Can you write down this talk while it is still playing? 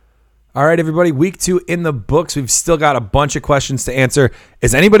All right, everybody, week 2 in the books. We've still got a bunch of questions to answer.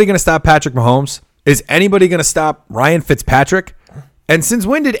 Is anybody going to stop Patrick Mahomes? Is anybody going to stop Ryan Fitzpatrick? And since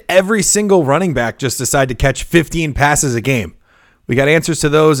when did every single running back just decide to catch 15 passes a game? We got answers to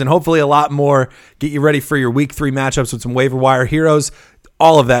those and hopefully a lot more. Get you ready for your week 3 matchups with some waiver wire heroes.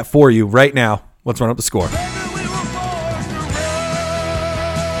 All of that for you right now. Let's run up the score.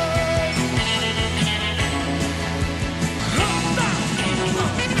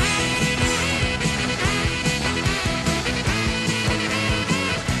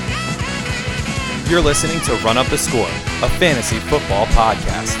 You're listening to Run Up the Score, a fantasy football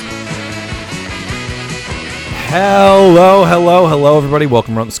podcast. Hello, everybody.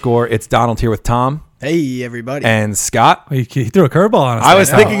 Welcome to Run Up the Score. It's Donald here with Tom. Hey, everybody. And Scott. He threw a curveball on us. I was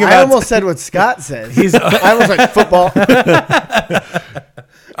thinking about... I almost said what Scott said. I was like, football.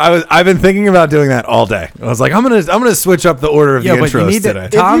 I've been thinking about doing that all day. I was like, I'm gonna switch up the order of the intros today.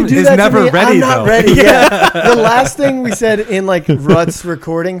 Tom is never ready, I'm not ready. Yeah. The last thing we said in like Rutt's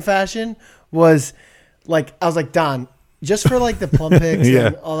recording fashion was like, I was like, Don, just for like the plum picks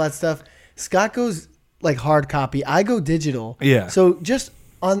and all that stuff, Scott goes like hard copy. I go digital. Yeah. So just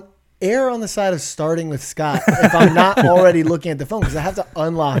on the side of starting with Scott if I'm not already looking at the phone because I have to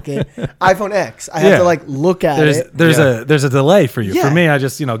unlock it. iPhone X. I have to like look at it. There's a delay for you. Yeah. For me, I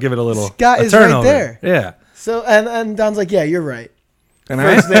just give it a little. Scott is right there. Yeah. So and Don's like, yeah, you're right. And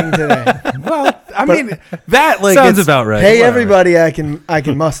First thing today. Well, I mean that like sounds about right. Hey, everybody, I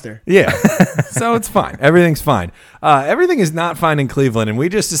can muster. Yeah. So it's fine. Everything's fine. Everything is not fine in Cleveland, and we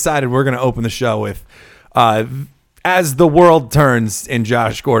just decided we're going to open the show with as the world turns in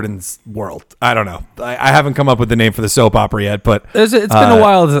Josh Gordon's world. I don't know. I haven't come up with the name for the soap opera yet, but it's been a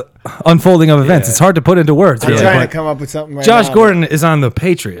wild unfolding of events. It's hard to put into words. I'm really, trying to come up with something right Josh now. Gordon is on the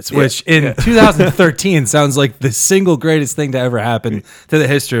Patriots, which in 2013 sounds like the single greatest thing to ever happen to the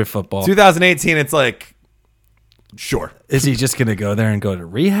history of football. 2018, it's like, sure. Is he just going to go there and go to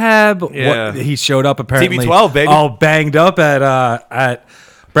rehab? Yeah. He showed up apparently TB12, baby. all banged up at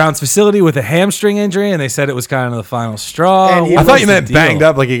Brown's facility with a hamstring injury, and they said it was kind of the final straw. And I thought you meant banged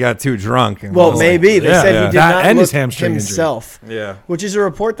up like he got too drunk. And Well, maybe. They said he did That not and look his hamstring himself. Yeah. Which is a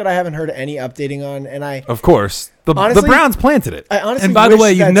report that I haven't heard any updating on. And Of course. The Honestly, Browns planted it. I honestly And by the wish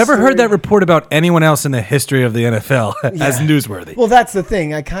way, you've that never heard story- that report about anyone else in the history of the NFL as newsworthy. Well, that's the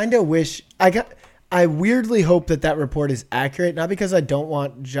thing. I kind of wish I weirdly hope that report is accurate, not because I don't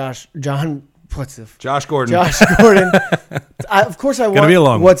want Josh Gordon. Of course, I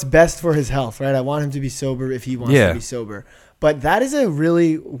want what's best for his health, right? I want him to be sober if he wants to be sober. But that is a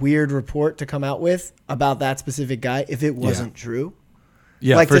really weird report to come out with about that specific guy if it wasn't true.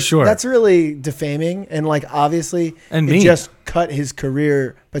 Yeah, like for sure. That's really defaming, and like obviously, and it just cut his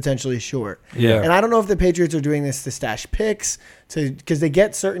career potentially short. Yeah, and I don't know if the Patriots are doing this to stash picks, because they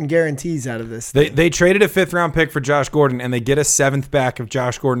get certain guarantees out of this. They traded a 5th round pick for Josh Gordon, and they get a 7th back if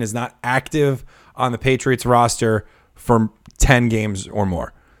Josh Gordon is not active on the Patriots roster for 10 games or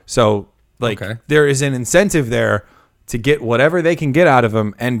more. So there is an incentive there to get whatever they can get out of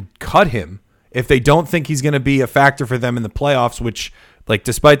him and cut him if they don't think he's going to be a factor for them in the playoffs, which, like,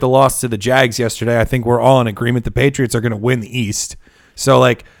 despite the loss to the Jags yesterday, I think we're all in agreement the Patriots are going to win the East. So,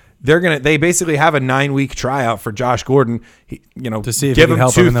 like, they basically have a 9-week tryout for Josh Gordon. To see if give he can him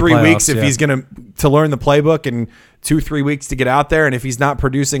help him in the 2-3 weeks playoffs, if he's going to learn the playbook, and 2-3 weeks to get out there. And if he's not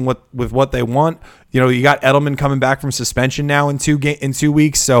producing with what they want, you got Edelman coming back from suspension now in 2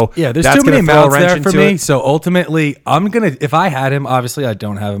 weeks. So yeah, there's that's too many mouths there for me. It. So ultimately, if I had him, obviously I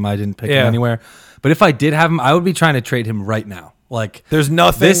don't have him. I didn't pick him anywhere. But if I did have him, I would be trying to trade him right now. Like, there's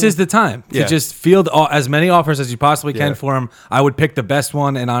nothing. This is the time to just field as many offers as you possibly can for him. I would pick the best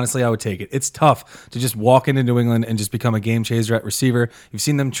one, and honestly, I would take it. It's tough to just walk into New England and just become a game chaser at receiver. You've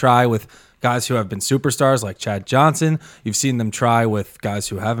seen them try with guys who have been superstars like Chad Johnson. You've seen them try with guys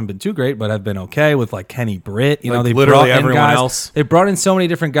who haven't been too great but have been okay, with like Kenny Britt. They literally brought in everyone else. They brought in so many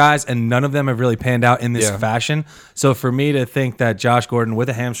different guys, and none of them have really panned out in this fashion. So for me to think that Josh Gordon, with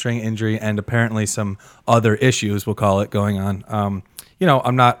a hamstring injury and apparently some other issues, we'll call it, going on,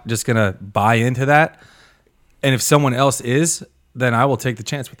 I'm not just going to buy into that. And if someone else is, then I will take the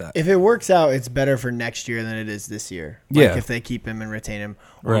chance with that. If it works out, it's better for next year than it is this year. If they keep him and retain him.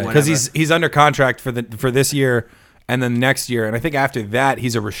 Right. Because he's under contract for this year and then next year. And I think after that,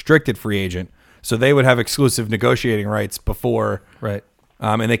 he's a restricted free agent. So they would have exclusive negotiating rights before. Right.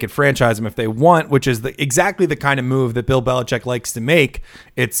 And they could franchise him if they want, which is exactly the kind of move that Bill Belichick likes to make.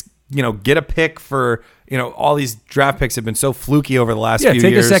 It's, get a pick for, all these draft picks have been so fluky over the last few years.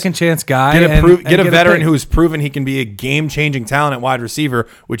 Take a second chance guy. Get a veteran who's proven he can be a game-changing talent at wide receiver,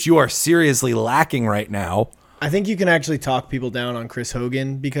 which you are seriously lacking right now. I think you can actually talk people down on Chris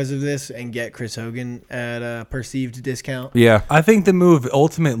Hogan because of this and get Chris Hogan at a perceived discount. Yeah. I think the move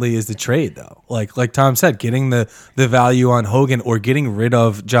ultimately is the trade, though. Like Tom said, getting the value on Hogan or getting rid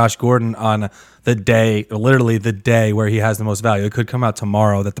of Josh Gordon on the day, literally the day where he has the most value. It could come out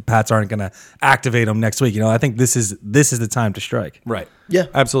tomorrow that the Pats aren't going to activate him next week. I think this is the time to strike. Right. Yeah.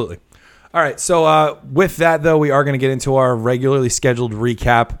 Absolutely. All right. So with that, though, we are going to get into our regularly scheduled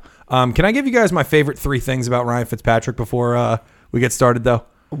recap. Can I give you guys my favorite 3 things about Ryan Fitzpatrick before we get started, though?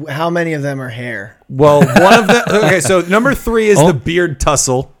 How many of them are hair? Well, one of them. Okay, so number 3 is the beard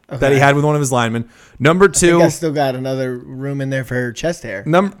tussle that he had with one of his linemen. Number 2, I still got another room in there for chest hair.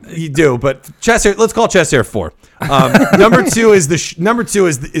 You do, but chest hair. Let's call chest hair 4. Number 2 is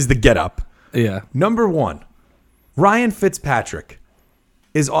the get up. Yeah. Number 1, Ryan Fitzpatrick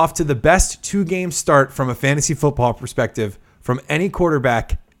is off to the best 2-game start from a fantasy football perspective from any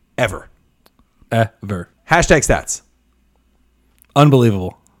quarterback ever. Hashtag stats.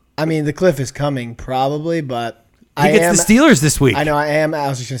 Unbelievable. I mean, the cliff is coming probably, but He gets the Steelers this week. I know I am. I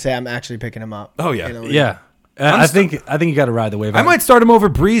was just gonna say I'm actually picking him up. Oh, yeah. in a league. Yeah. I think you got to ride the wave. I might start him over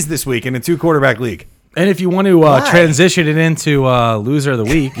Breeze this week in a 2-quarterback league. And if you want to transition it into loser of the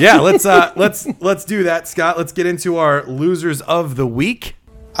week, Yeah, let's do that, Scott. Let's get into our losers of the week.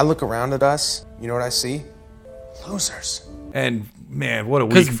 I look around at us, you know what I see? Losers. And man, what a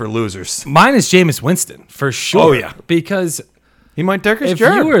week for losers. mine is Jameis Winston for sure. Oh, yeah. Because He might take his if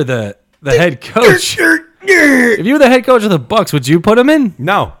job. you were the head coach, if you were the head coach of the Bucs, would you put him in?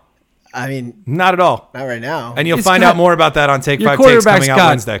 No, I mean, not at all. not right now. And you'll He's find got- out more about that on Take your 5 Takes quarterback's coming out got-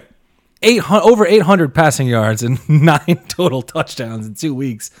 Wednesday. Over 800 passing yards and 9 total touchdowns in 2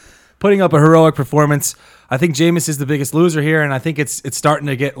 weeks, putting up a heroic performance. I think Jameis is the biggest loser here, and I think it's starting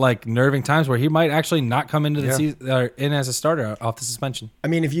to get like nerving times where he might actually not come into the season in as a starter off the suspension. I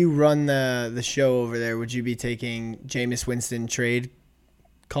mean, if you run the show over there, would you be taking Jameis Winston trade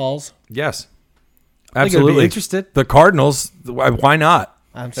calls? Yes, I think I'd be absolutely. interested. The Cardinals, why not?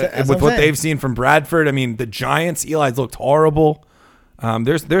 That's With what I'm what saying. they've seen from Bradford, I mean, the Giants, Eli's looked horrible.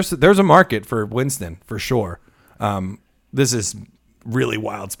 There's a market for Winston for sure. This is really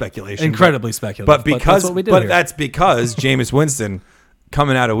wild speculation, Incredibly speculative. But because that's what we do here. that's because Jameis Winston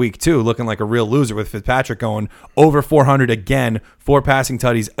coming out of week 2 looking like a real loser with Fitzpatrick going over 400 again, 4 passing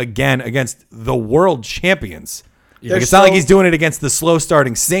tutties again against the world champions. Like, it's not like he's doing it against the slow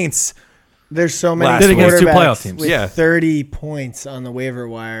starting Saints. There's so many Last week. Against 2 playoff quarterbacks teams. with Yeah. 30 points on the waiver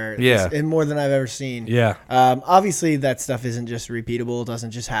wire. Yeah. and more than I've ever seen. Yeah. Obviously, that stuff isn't just repeatable. It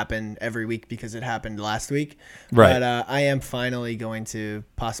doesn't just happen every week because it happened last week. Right. But I am finally going to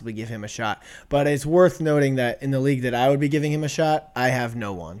possibly give him a shot. But it's worth noting that in the league that I would be giving him a shot, I have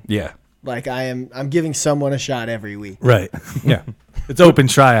no one. Yeah. Like I'm giving someone a shot every week. right. Yeah. It's open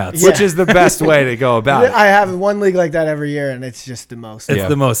tryouts. Yeah. Which is the best way to go about it. I have one league like that every year, and it's just the most. It's Yeah.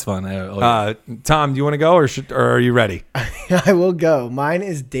 the most fun. Tom, do you want to go or are you ready? I will go. Mine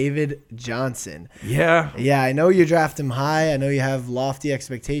is David Johnson. Yeah. Yeah, I know you draft him high. I know you have lofty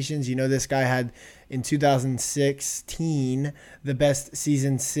expectations. You know this guy had in 2016 the best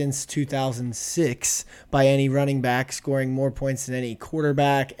season since 2006 by any running back, scoring more points than any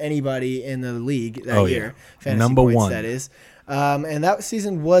quarterback, anybody in the league that year. Fantasy Number points, one. that is. And that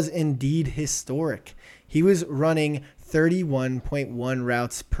season was indeed historic. He was running 31.1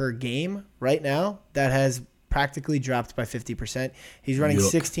 routes per game right now. That has practically dropped by 50%. He's running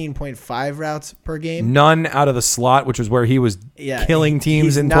 16.5 routes per game. None out of the slot, which was where he was killing teams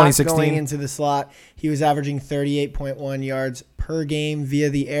he's in not 2016. Going into the slot, he was averaging 38.1 yards per game via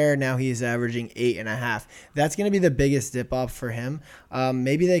the air. Now he is averaging 8.5. That's going to be the biggest dip off for him.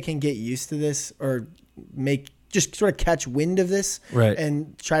 Maybe they can get used to this or just sort of catch wind of this Right.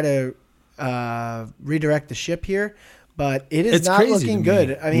 and try to redirect the ship here. But it is It's not crazy looking to good.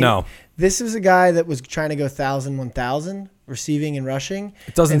 me. I mean, No. this is a guy that was trying to go 1,000 receiving and rushing.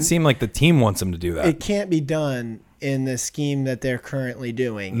 It doesn't And seem like the team wants him to do that. it can't be done in the scheme that they're currently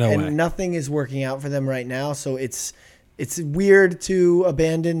doing. No and way. nothing is working out for them right now. So it's weird to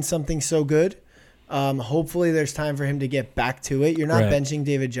abandon something so good. Hopefully there's time for him to get back to it. You're not Right. benching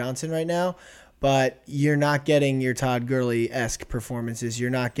David Johnson right now, but you're not getting your Todd Gurley-esque performances. You're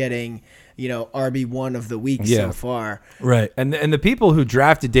not getting, RB1 of the week so far. Right. And the people who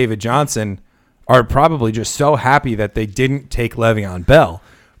drafted David Johnson are probably just so happy that they didn't take Le'Veon Bell.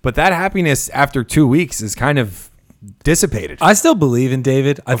 But that happiness after 2 weeks is kind of dissipated. I still believe in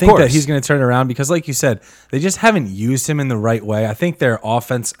David. I Of think that course. he's going to turn it around because, like you said, they just haven't used him in the right way. I think their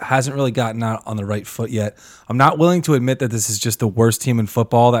offense hasn't really gotten out on the right foot yet. I'm not willing to admit that this is just the worst team in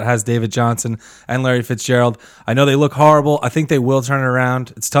football that has David Johnson and Larry Fitzgerald. I know they look horrible. I think they will turn it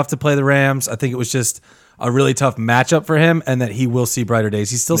around. It's tough to play the Rams. I think it was just a really tough matchup for him and that he will see brighter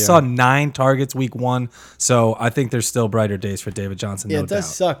days. He still saw 9 targets week 1, so I think there's still brighter days for David Johnson. Yeah, no it does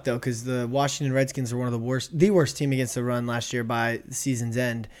doubt. suck though, because the Washington Redskins were one of the worst team against the run last year by the season's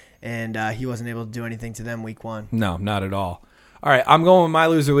end, and he wasn't able to do anything to them week 1. No, not at all. All right, I'm going with my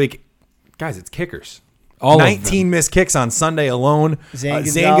loser week. Guys, it's kickers. All 19 missed kicks on Sunday alone. Zane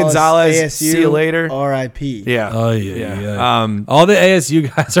Gonzalez, ASU, see you later. R.I.P. Yeah. Oh yeah. All the ASU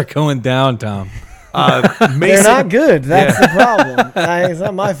guys are going down, Tom. They're not good. That's the problem. It's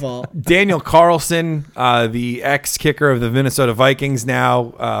not my fault. Daniel Carlson, the ex-kicker of the Minnesota Vikings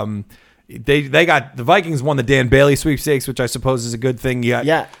now. They got the Vikings won the Dan Bailey sweepstakes, which I suppose is a good thing. You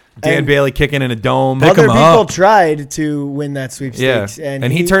got Dan Bailey kicking in a dome. Other people tried to win that sweepstakes, and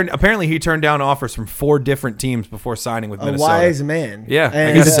he turned down offers from 4 different teams before signing with Minnesota. A wise man. Yeah,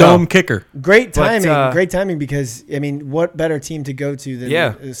 and he's a dome kicker. Great timing. Great timing because I mean, what better team to go to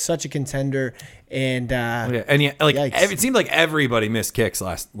than such a contender? And it seemed like everybody missed kicks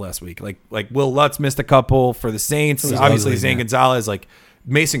last week. Like Will Lutz missed a couple for the Saints. Obviously, Zane Gonzalez. Like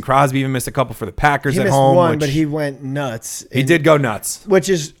Mason Crosby even missed a couple for the Packers at home. He missed one, but he went nuts. He did go nuts, which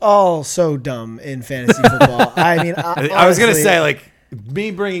is all so dumb in fantasy football. I mean, I was gonna say, like,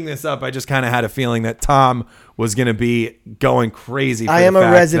 me bringing this up, I just kind of had a feeling that Tom was going to be going crazy. I am a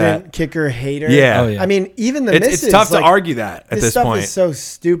resident kicker hater. Yeah. I mean, even the misses. It's tough to argue that at this point. This stuff is so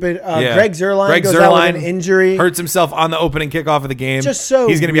stupid. Greg Zuerlein goes out with an injury. Hurts himself on the opening kickoff of the game. Just so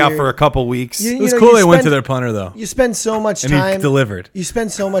he's going to be out for a couple weeks. It was cool they went to their punter, though. You spend so much time. And he delivered. You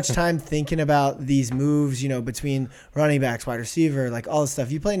spend so much time thinking about these moves, between running backs, wide receiver, like all this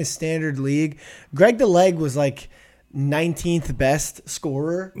stuff. You play in a standard league. Greg the Leg was like 19th best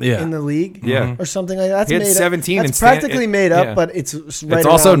scorer in the league, or something like that. That's he had made 17. That's practically made up, but it's right. It's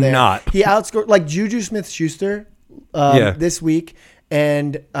also there. not. He outscored like Juju Smith-Schuster this week,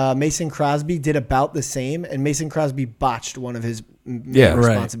 and Mason Crosby did about the same. And Mason Crosby botched one of his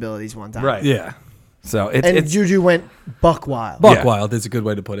responsibilities one time. Right. Yeah. So it's Juju went buck wild. Buck wild is a good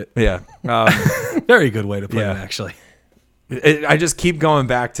way to put it. Yeah. Very good way to put it, actually. I just keep going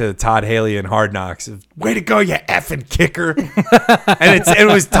back to Todd Haley and Hard Knocks. Way to go, you effing kicker! And it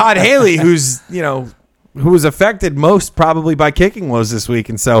was Todd Haley who was affected most probably by kicking woes this week,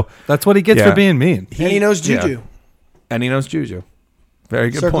 and so that's what he gets for being mean. And he knows Juju. And he knows Juju. Very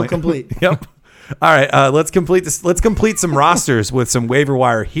good Circle point. complete. Yep. All right, let's complete this. Let's complete some rosters with some waiver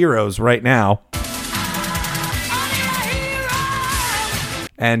wire heroes right now.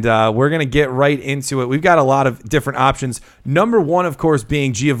 And we're going to get right into it. We've got a lot of different options. Number one, of course,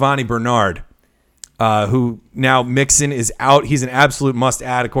 being Giovanni Bernard, who now Mixon is out. He's an absolute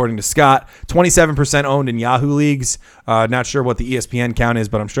must-add, according to Scott. 27% owned in Yahoo leagues. Not sure what the ESPN count is,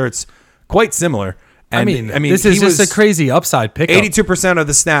 but I'm sure it's quite similar. And, I mean, this is just a crazy upside pickup. 82% of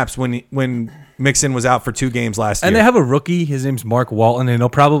the snaps when Mixon was out for 2 games last year. And they have a rookie. His name's Mark Walton, and he'll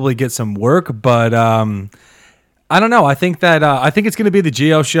probably get some work, but I don't know. I think it's going to be the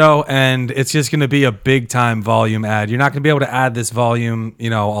Geo show, and it's just going to be a big time volume ad. You're not going to be able to add this volume, a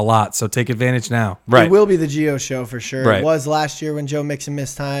lot. So take advantage now. Right. It will be the Geo show for sure. Right. It was last year when Joe Mixon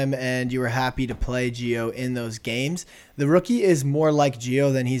missed time, and you were happy to play Geo in those games. The rookie is more like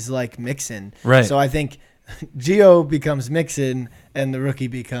Geo than he's like Mixon. Right. So I think Geo becomes Mixon, and the rookie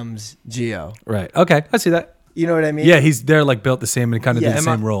becomes Geo. Right. Okay. I see that. You know what I mean? Yeah, they're like built the same and kind of do the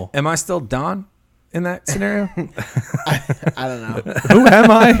same role. Am I still Don in that scenario? I don't know. Who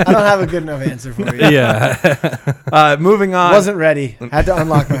am I? I don't have a good enough answer for you. Yeah. Moving on. Wasn't ready. Had to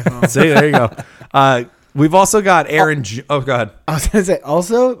unlock my phone. See, there you go. We've also got Aaron. Oh, go ahead. I was going to say,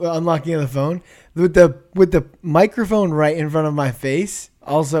 also, unlocking of the phone, with the microphone right in front of my face,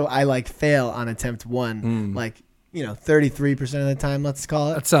 also, I fail on attempt 1. 33% of the time, let's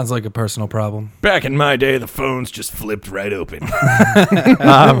call it. That sounds like a personal problem. Back in my day, the phones just flipped right open.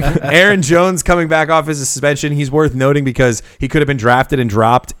 Aaron Jones coming back off his suspension. He's worth noting because he could have been drafted and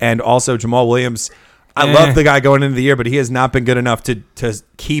dropped. And also Jamal Williams. I love the guy going into the year, but he has not been good enough to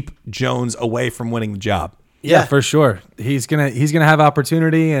keep Jones away from winning the job. Yeah, for sure. He's gonna have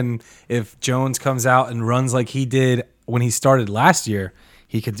opportunity, and if Jones comes out and runs like he did when he started last year,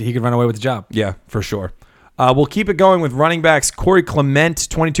 he could run away with the job. Yeah, for sure. We'll keep it going with running backs. Corey Clement,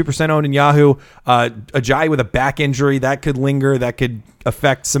 22% owned in Yahoo. Ajayi with a back injury. That could linger. That could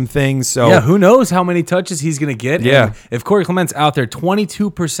affect some things. So yeah, who knows how many touches he's going to get. Yeah. And if Corey Clement's out there,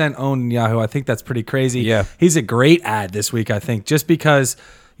 22% owned in Yahoo, I think that's pretty crazy. Yeah. He's a great ad this week, I think, just because,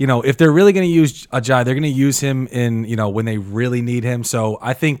 if they're really going to use Ajayi, they're going to use him in, when they really need him. So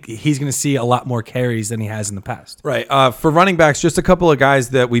I think he's going to see a lot more carries than he has in the past. Right. For running backs, just a couple of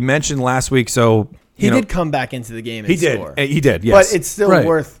guys that we mentioned last week. So He did come back into the game. And He did. score. He did. Yes, But it's still Right.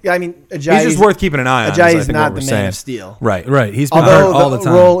 worth. I mean, Ajayi. he's just worth keeping an eye on. Ajayi's not the man of steel. Right. Right. He's been hurt Although all the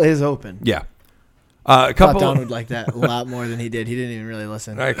time. role is open. Yeah. A I thought couple. Don would like that a lot more than he did. He didn't even really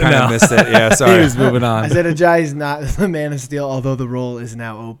listen. I kind of No. missed it. Yeah. Sorry. He was moving I on. said Ajayi's not the man of steel, although the role is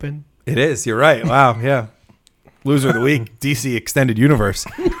now open. It is. You're right. Wow. Yeah. Loser of the week, DC Extended Universe.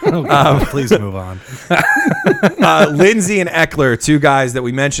 Please move on. Lindsey and Eckler, two guys that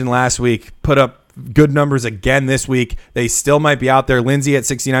we mentioned last week, put up good numbers again this week. They still might be out there. Lindsey at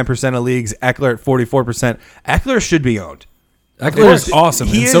 69% of leagues, Eckler at 44%. Eckler should be owned. Eckler is awesome,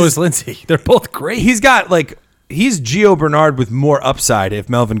 He and so is- is Lindsey. They're both great. He's Gio Bernard with more upside if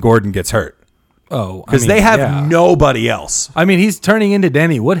Melvin Gordon gets hurt. Because they have nobody else. I mean, he's turning into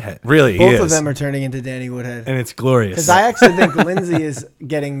Danny Woodhead. Really, he Both is. of them are turning into Danny Woodhead. And it's glorious. Because I actually think Lindsey is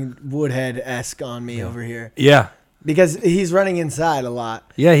getting Woodhead-esque on me over here. Yeah. Because he's running inside a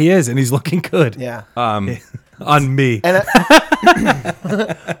lot. Yeah, he is, and he's looking good. Yeah. On me. And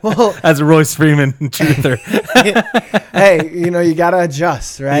well, As a Royce Freeman truther. hey, you got to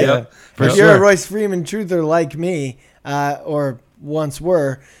adjust, right? Yeah, for if you're sure. a Royce Freeman truther like me, or once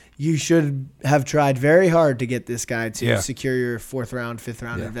were, you should have tried very hard to get this guy to secure your 4th round, 5th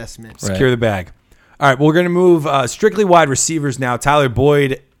round investment. Secure the bag. All right, well, we're going to move strictly wide receivers now. Tyler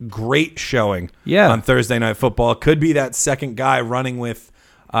Boyd, great showing on Thursday Night Football. Could be that second guy running with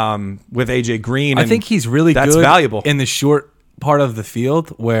AJ Green. I think he's really that's good valuable. in the short part of the field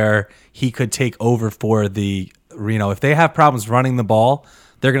where he could take over for the Reno. If they have problems running the ball,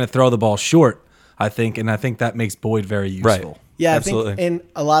 they're going to throw the ball short, I think, and I think that makes Boyd very useful. Right. Yeah, Absolutely. I think in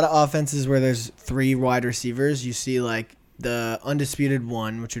a lot of offenses where there's 3 wide receivers, you see like the undisputed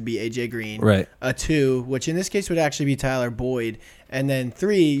 1, which would be AJ Green. Right. A 2, which in this case would actually be Tyler Boyd. And then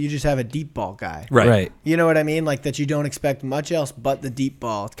 3, you just have a deep ball guy. Right. You know what I mean? Like that you don't expect much else but the deep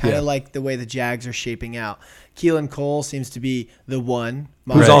ball. It's kind of like the way the Jags are shaping out. Keelan Cole seems to be the 1.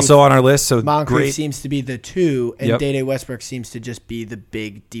 Who's also on our list. So Moncrief great. seems to be the 2, and Yep. Dede Westbrook seems to just be the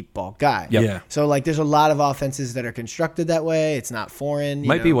big deep ball guy. Yep. Yeah. So like, there's a lot of offenses that are constructed that way. It's not foreign.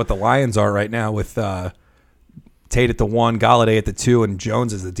 Might be what the Lions are right now with Tate at the 1, Galladay at the 2, and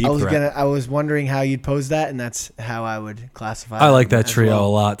Jones as the deep threat. I was wondering how you'd pose that, and that's how I would classify. I like them that as trio well. a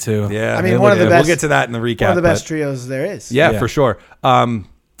lot, too. Yeah, I mean, they one of look the good. best- We'll get to that in the recap. One of the best but- trios there is. Yeah, Yeah. for sure.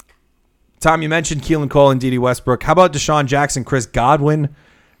 Tom, you mentioned Keelan Cole and Dede Westbrook. How about Deshaun Jackson, Chris Godwin?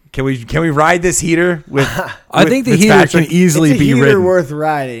 Can we ride this heater with? I think the heater can easily It's a be heater ridden. worth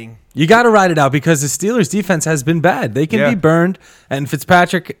riding. You got to ride it out because the Steelers' defense has been bad. They can be burned, and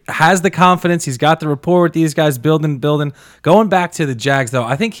Fitzpatrick has the confidence. He's got the rapport with these guys, building. Going back to the Jags, though,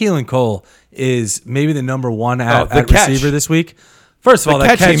 I think Keelan Cole is maybe the number 1 at catch. receiver this week. First of all,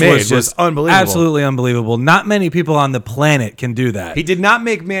 that catch he catch made was just unbelievable. absolutely unbelievable. Not many people on the planet can do that. He did not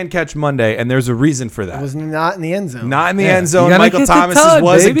make man catch Monday, and there's a reason for It that. was not in the end zone. Not in the Yeah. end zone. You gotta Michael get the Thomas tug,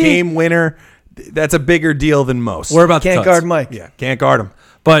 was baby. a game winner. That's a bigger deal than most. We're about Can't the guard tuds. Mike. Yeah, can't guard him.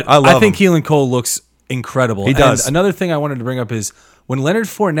 But I love think him. Keelan Cole looks incredible. He does. And another thing I wanted to bring up is when Leonard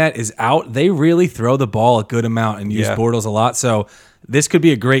Fournette is out, they really throw the ball a good amount and use Bortles a lot. So this could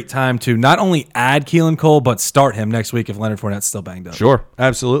be a great time to not only add Keelan Cole, but start him next week if Leonard Fournette's still banged up. Sure,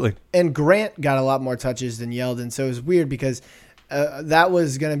 absolutely. And Grant got a lot more touches than Yeldon, so it was weird because that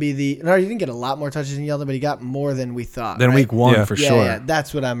was going to be he didn't get a lot more touches than Yeldon, but he got more than we thought. Then right? week 1 Yeah. for Yeah, sure. yeah,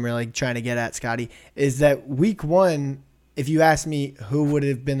 that's what I'm really trying to get at, Scotty, is that week 1, if you asked me who would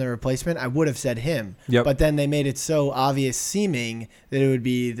have been the replacement, I would have said him. Yep. But then they made it so obvious seeming that it would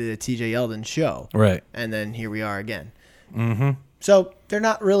be the TJ Yeldon show. Right. And then here we are again. Mm-hmm. So they're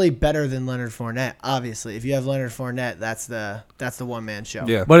not really better than Leonard Fournette, obviously. If you have Leonard Fournette, that's the one-man show.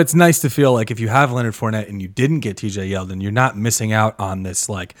 Yeah. But it's nice to feel like if you have Leonard Fournette and you didn't get TJ Yeldon, you're not missing out on this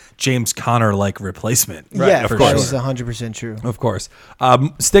like James Conner-like replacement. Yeah, of that course. is 100% true. Of course.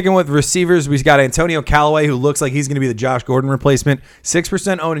 Sticking with receivers, we've got Antonio Callaway, who looks like he's going to be the Josh Gordon replacement.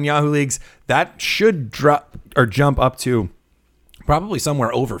 6% owned in Yahoo leagues. That should drop or jump up to probably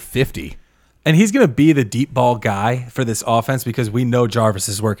somewhere over 50. And he's going to be the deep ball guy for this offense because we know Jarvis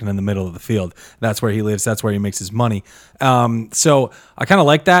is working in the middle of the field. That's where he lives. That's where he makes his money. So I kind of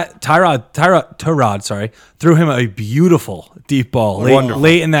like that. Tyrod, threw him a beautiful deep ball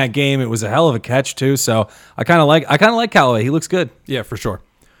late in that game. It was a hell of a catch too. So I kind of like Callaway. He looks good. Yeah, for sure.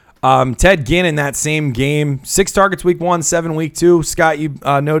 Ted Ginn in that same game, 6 targets week 1, 7 week 2. Scott, you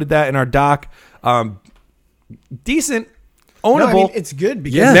noted that in our doc. Decent. Ownable. No, I mean, it's good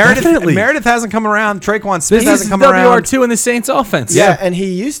because Yeah. definitely. Meredith hasn't come around. Traquan Smith He's hasn't come around. WR2 in the Saints offense. Yeah, and he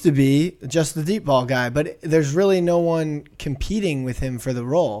used to be just the deep ball guy, but there's really no one competing with him for the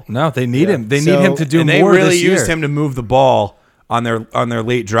role. No, they need him. They need So- him to do and they more really this year. used him to move the ball on their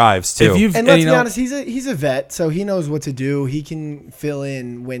late drives too. And let's be honest, he's a vet, so he knows what to do. He can fill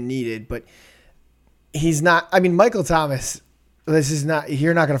in when needed, but he's not. I mean, Michael Thomas. This is not.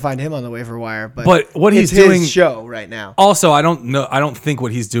 You're not going to find him on the waiver wire, but what he's his doing show right now. Also, I don't know. I don't think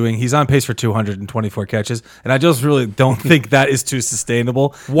what he's doing. He's on pace for 224 catches, and I just really don't think that is too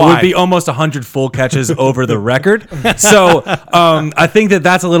sustainable. Why? It would be almost 100 full catches over the record. So I think that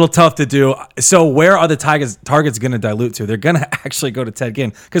that's a little tough to do. So where are the targets going to dilute to? They're going to actually go to Ted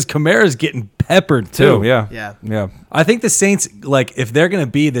Ginn because Kamara's getting peppered too. Yeah. I think the Saints, like, if they're going to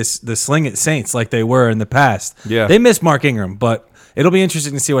be the sling it Saints like they were in the past, Yeah. they miss Mark Ingram, but it'll be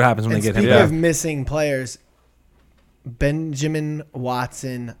interesting to see what happens when And they get him. speaking of missing players, Benjamin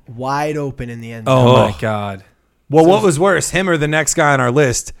Watson wide open in the end zone. Oh my God. Well, what was worse, him or the next guy on our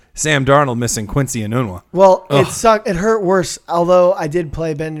list, Sam Darnold missing Quincy Enunwa? Well, it sucked. It hurt worse. Although I did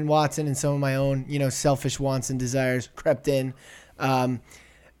play Ben Watson and some of my own, selfish wants and desires crept in.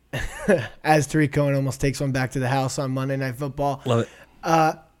 As Tariq Cohen almost takes one back to the house on Monday Night Football. Love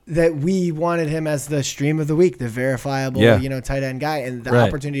it. That we wanted him as the stream of the week, the verifiable, tight end guy, and the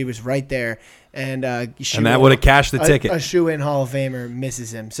opportunity was right there. And that would have cashed the ticket. A shoe-in Hall of Famer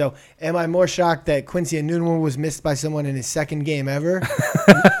misses him. So, am I more shocked that Quincy Enunwa was missed by someone in his second game ever?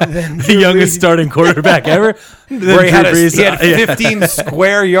 Than The youngest starting quarterback ever. Where he had 15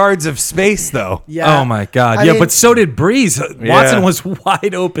 square yards of space, though. Yeah. Oh my God. I mean, but so did Breeze. Watson was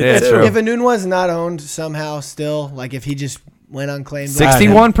wide open. Yeah, too. true. If Enunwa's not owned somehow still, like if he just went unclaimed,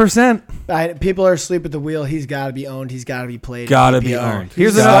 61%. people are asleep at the wheel. He's got to be owned. He's got to be played. Gotta in be PPR. owned.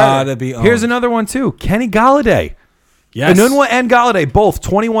 Here's Here's another one too. Kenny Galladay. Yes. Enunwa and Galladay both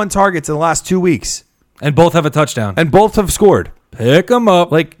 21 targets in the last 2 weeks, And both have a touchdown. and both have scored. Pick them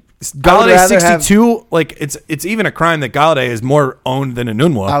up. Like rather Galladay have- 62. Like it's even a crime that Galladay is more owned than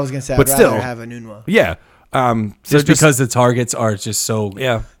Enunwa. I was gonna say, but I'd still, rather have Enunwa. yeah. So just because the targets are just so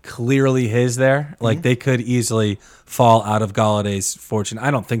Yeah. clearly his there. Like they could easily fall out of Galladay's fortune. I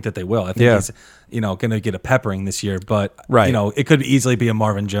don't think that they will. I think he's going to get a peppering this year, but Right. it could easily be a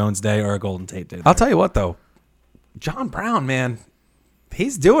Marvin Jones day or a Golden Tate day. I'll tell you what though, John Brown, man,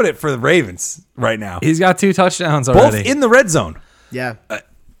 he's doing it for the Ravens right now. He's got 2 touchdowns Both already. in the red zone. Yeah.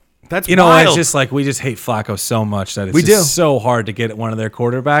 That's It's wild. just like we just hate Flacco so much that it's We just do. so hard to get at one of their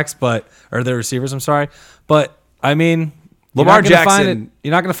quarterbacks, or their receivers. I'm sorry, but I mean, Lamar you're not gonna Jackson-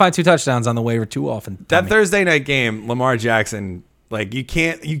 you're not going to find 2 touchdowns on the waiver too often. That Tommy. Thursday night game, Lamar Jackson, like you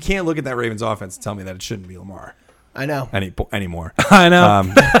can't look at that Ravens offense and tell me that it shouldn't be Lamar I know. anymore. I know.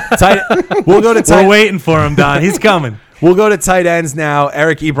 We'll go to We're tight. waiting for him, Don. He's coming. We'll go to tight ends now.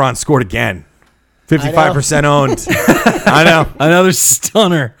 Eric Ebron scored again. 55% owned. I know. Another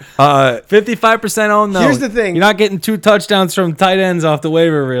stunner. 55% owned, though. Here's the thing. You're not getting 2 touchdowns from tight ends off the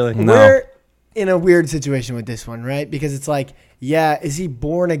waiver, really. We're in a weird situation with this one, right? Because it's like, is he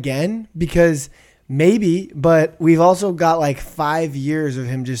born again? Because maybe, but we've also got like 5 years of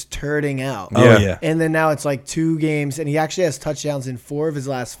him just turning out. Oh, yeah. And then now it's like 2 games, and he actually has touchdowns in 4 of his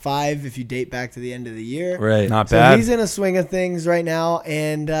last 5 if you date back to the end of the year. Right. Not So bad. he's in a swing of things right now,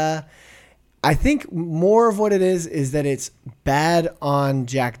 and I think more of what it is that it's bad on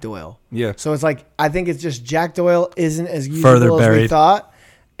Jack Doyle. Yeah. So it's like, I think it's just Jack Doyle isn't as Further usable as we buried. thought,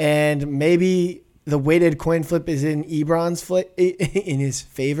 and maybe the weighted coin flip is in Ebron's in his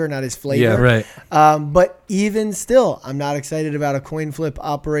favor, not his flavor. Yeah, right. But even still, I'm not excited about a coin flip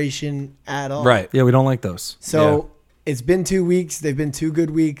operation at all. Right. Yeah, we don't like those. So it's been 2 weeks. They've been 2 good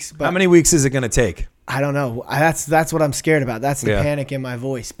weeks. But How many weeks is it going to take? I don't know. That's what I'm scared about. That's the panic in my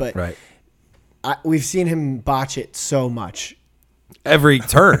voice. But Right. we've seen him botch it so much. Every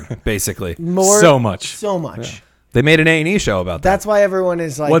turn, basically. So much. So much. They made an A&E show about that. That's why everyone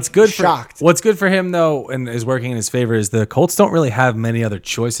is like shocked. What's good for him though, and is working in his favor, is the Colts don't really have many other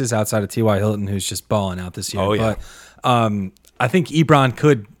choices outside of T.Y. Hilton, who's just balling out this year. Oh, yeah. But I think Ebron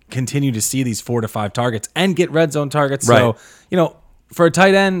could continue to see these 4 to 5 targets and get red zone targets. Right. So for a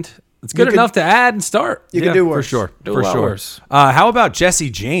tight end, it's good enough to add and start. You can do worse. For sure. Do a For lot sure. worse. How about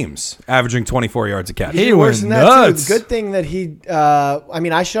Jesse James averaging 24 yards a catch? He He worse went than that nuts. too. Good thing that he.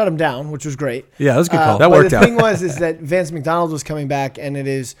 I shut him down, which was great. Yeah, that was a good call. That but worked the out. thing is that Vance McDonald was coming back, and it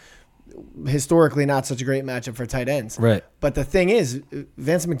is historically not such a great matchup for tight ends. Right. But the thing is,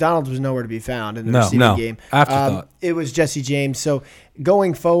 Vance McDonald was nowhere to be found in the No, receiving no. game. Afterthought. It was Jesse James. So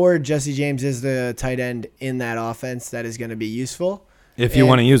going forward, Jesse James is the tight end in that offense that is going to be useful. If you And-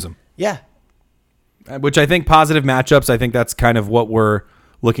 want to use them. Yeah. Which I think positive matchups, I think that's kind of what we're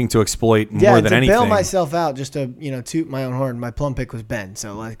looking to exploit more than to anything. bail myself out, just to toot my own horn. My plum pick was Ben,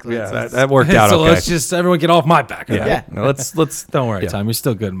 so that worked out. So okay. let's just everyone get off my back. Okay? Yeah. No, let's Don't worry, Tom. You're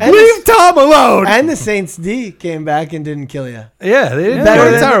still good. And leave Tom alone. And the Saints D came back and didn't kill you. Yeah, they didn't. Better They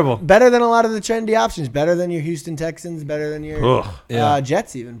were than, terrible. Better than a lot of the trendy options. Better than your Houston Texans. Better than your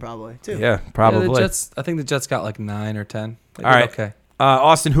Jets, even probably too. Yeah, probably. Yeah, the Jets. I think the Jets got like 9 or 10. They All did right. Okay.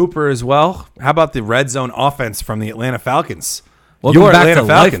 Austin Hooper as well. How about the red zone offense from the Atlanta Falcons? Welcome Your back Atlanta to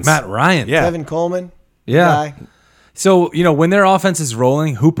Falcons. life, Matt Ryan. Yeah. Kevin Coleman. Yeah. Guy. So, when their offense is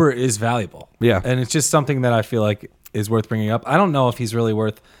rolling, Hooper is valuable. Yeah. And it's just something that I feel like is worth bringing up. I don't know if he's really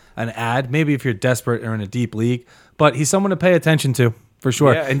worth an ad, maybe if you're desperate or in a deep league, but he's someone to pay attention to for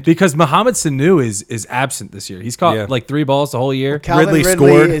sure. Yeah, and because Mohamed Sanu is absent this year. He's caught like 3 balls the whole year. Calvin Ridley Ridley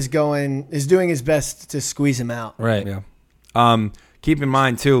scored. is doing his best to squeeze him out. Right. Yeah. Keep in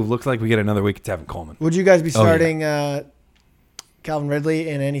mind, too, looks like we get another week of Tevin Coleman. Would you guys be starting Calvin Ridley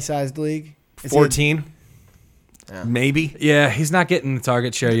in any sized league? Is he 14? Maybe. Yeah, he's not getting the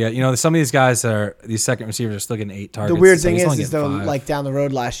target share yet. Some of these guys these second receivers are still getting 8 targets. The weird so thing he's only is though, getting 5. like down the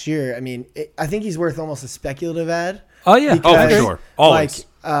road last year, I mean, I think he's worth almost a speculative ad. Oh, yeah. Oh, for sure. Always.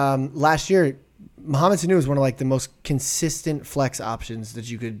 Last year, Mohamed Sanu was one of like the most consistent flex options that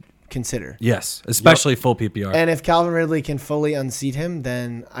you could consider. Yes, especially full PPR. And if Calvin Ridley can fully unseat him,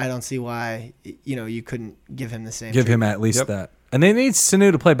 then I don't see why you couldn't give him the same. Give him at least that. And they need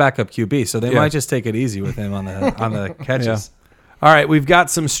Sanu to play backup QB, so they might just take it easy with him on the catches. Yeah. All right, we've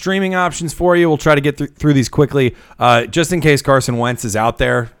got some streaming options for you. We'll try to get through these quickly. Just in case Carson Wentz is out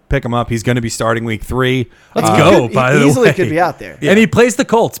there, pick him up. He's going to be starting week 3. Let's go, by the way. He easily could be out there. And he plays the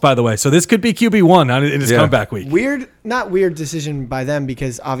Colts, by the way, so this could be QB1 in his comeback week. Not weird decision by them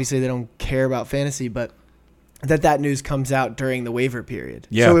because obviously they don't care about fantasy, but that news comes out during the waiver period.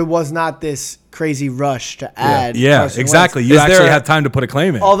 Yeah. So it was not this crazy rush to add. Yeah, Carson exactly. Wentz. You actually had time to put a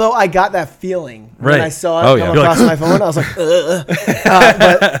claim in. Although I got that feeling when Right. I saw it Oh, come yeah. across my phone, I was like, ugh.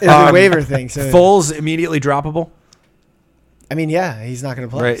 But it's a waiver thing. So Foles immediately droppable? I mean, yeah, he's not going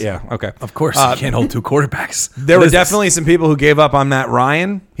to play. Right, yeah, okay. Of course, you can't hold 2 quarterbacks. There What were is this? definitely some people who gave up on Matt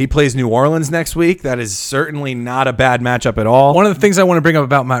Ryan. He plays New Orleans next week. That is certainly not a bad matchup at all. One of the things I want to bring up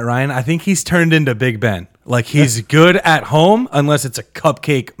about Matt Ryan, I think he's turned into Big Ben. Like, he's good at home unless it's a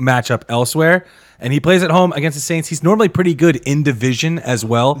cupcake matchup elsewhere. And he plays at home against the Saints. He's normally pretty good in division as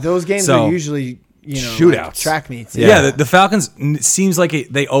well. Those games So- are usually shootouts. like track meets. Yeah, the Falcons seems like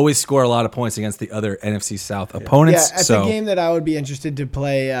they always score a lot of points against the other NFC South opponents. Yeah, it's so a game that I would be interested to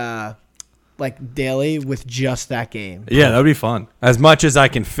play like daily with just that game. yeah, that would be fun. As much as I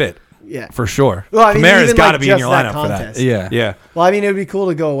can fit, Yeah. for sure. Well, I mean, Kamara's even, got to like, be in just your that lineup for contest. that. Yeah. Yeah. Well, I mean, it would be cool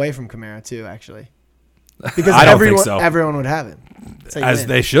to go away from Kamara too, actually, because I don't think so. everyone would have it. That's how you As win.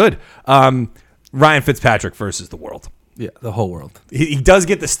 they should. Ryan Fitzpatrick versus the world. Yeah, the whole world. He does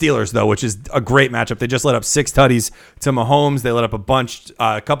get the Steelers, though, which is a great matchup. They just let up 6 tutties to Mahomes. They let up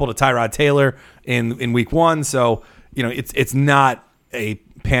a couple to Tyrod Taylor in week 1. So, it's not a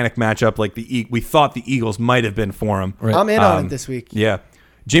panic matchup like we thought the Eagles might have been for him. Right. I'm in on it this week. Yeah.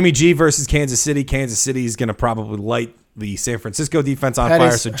 Jimmy G versus Kansas City. Kansas City is going to probably light the San Francisco defense on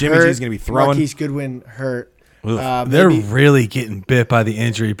fire. So Jimmy G is going to be throwing. Marquise Goodwin hurt. They're really getting bit by the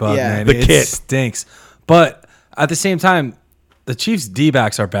injury bug, Yeah. man. The It kid. stinks. But at the same time, the Chiefs'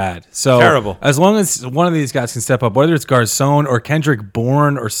 D-backs are bad. So Terrible. as long as one of these guys can step up, whether it's Garcon or Kendrick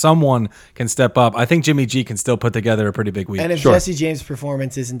Bourne or someone can step up, I think Jimmy G can still put together a pretty big week. And if Sure. Jesse James'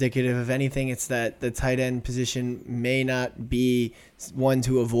 performance is indicative of anything, it's that the tight end position may not be one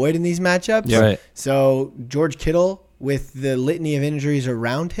to avoid in these matchups. Yeah. Right. So George Kittle, with the litany of injuries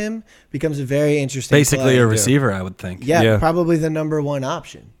around him, becomes a very interesting Basically play. a receiver, I would think. Yeah, probably the number 1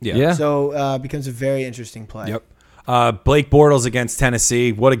 option. Yeah. So becomes a very interesting play. Yep. Blake Bortles against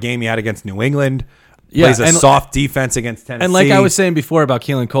Tennessee. What a game he had against New England. Yeah, Plays a and- soft defense against Tennessee. And like I was saying before about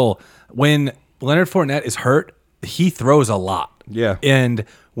Keelan Cole, when Leonard Fournette is hurt, he throws a lot. Yeah. And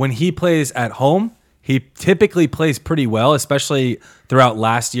when he plays at home, he typically plays pretty well, especially throughout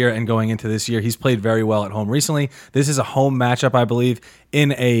last year and going into this year. He's played very well at home recently. This is a home matchup, I believe,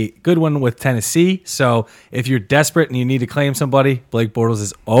 in a good one with Tennessee. So if you're desperate and you need to claim somebody, Blake Bortles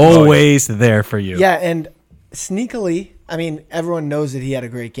is always there for you. Yeah, and sneakily, I mean, everyone knows that he had a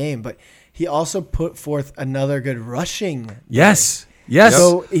great game, but he also put forth another good rushing day. Yes. Yes.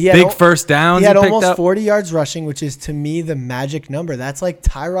 So he had Big first downs. He had he picked almost up. 40 yards rushing, which is to me the magic number. That's like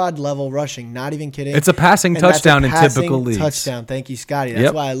Tyrod level rushing. Not even kidding. It's a passing And that's touchdown a in passing typical leagues. Touchdown. Thank you, Scotty. That's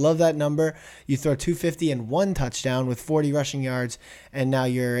Yep. why I love that number. You throw 250 and 1 touchdown with 40 rushing yards, and now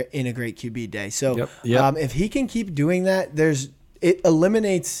you're in a great QB day. So Yep. if he can keep doing that, it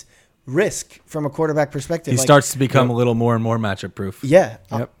eliminates risk from a quarterback perspective. He starts to become a little more and more matchup proof. Yeah.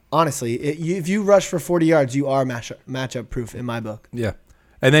 Yep. Honestly, if you rush for 40 yards, you are matchup proof in my book. Yeah.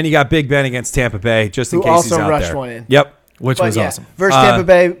 And then you got Big Ben against Tampa Bay, just in Who case also he's out rushed there. one in. Yep. Which was awesome. Versus Tampa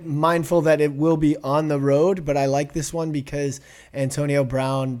Bay, mindful that it will be on the road, but I like this one because Antonio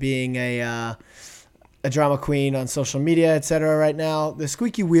Brown being a drama queen on social media, etc. right now, the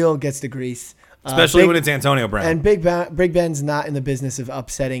squeaky wheel gets the grease. Especially when it's Antonio Brown. And Big Ben's not in the business of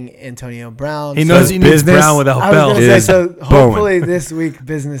upsetting Antonio Brown. He knows he needs Brown without Bell. So hopefully this week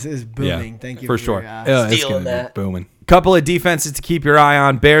business is booming. Yeah, Thank you for sure. It's going to be booming. Couple of defenses to keep your eye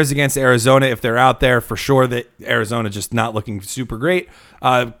on. Bears against Arizona, if they're out there, for sure that Arizona just not looking super great.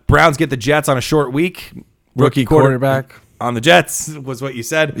 Browns get the Jets on a short week. Rookie quarterback on the Jets was what you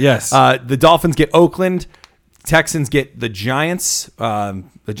said. Yes. The Dolphins get Oakland. Texans get the Giants.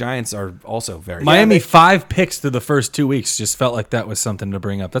 The Giants are also very Miami 5 picks through the first 2 weeks. Just felt like that was something to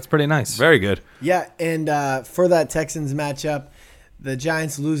bring up. That's pretty nice. Very good. Yeah, and for that Texans matchup, the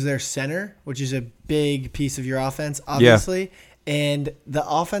Giants lose their center, which is a big piece of your offense, obviously. Yeah. And the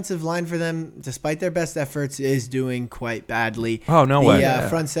offensive line for them, despite their best efforts, is doing quite badly. Oh, no way. The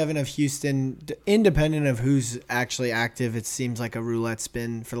front seven of Houston, independent of who's actually active, it seems like a roulette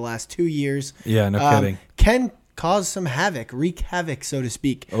spin for the last 2 years. Yeah, no kidding. Can cause some wreak havoc, so to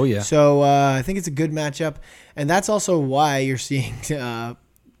speak. Oh, yeah. So I think it's a good matchup. And that's also why you're seeing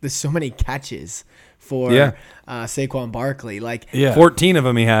there's so many catches for Saquon Barkley. 14 of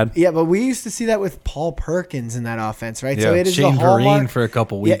them he had. Yeah, but we used to see that with Paul Perkins in that offense, right? Yeah. So it is Shane the hallmark Vereen for a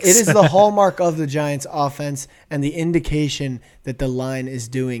couple weeks. Yeah, it is the hallmark of the Giants offense and the indication that the line is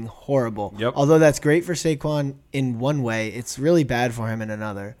doing horrible. Yep. Although that's great for Saquon in one way, it's really bad for him in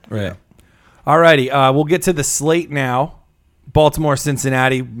another. Right. All righty. We'll get to the slate now. Baltimore,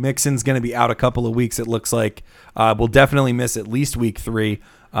 Cincinnati. Mixon's going to be out a couple of weeks, it looks like. We'll definitely miss at least week 3.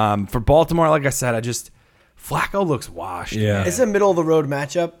 For Baltimore, like I said, Flacco looks washed. Yeah. It's a middle-of-the-road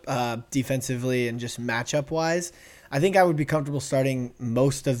matchup defensively and just matchup-wise. I think I would be comfortable starting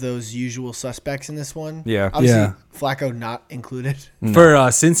most of those usual suspects in this one. Yeah. Obviously, Flacco not included. For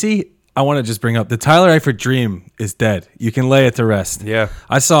Cincy, I want to just bring up the Tyler Eifert dream is dead. You can lay it to rest. Yeah.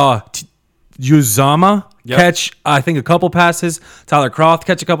 I saw Uzama catch, I think, a couple passes. Tyler Croft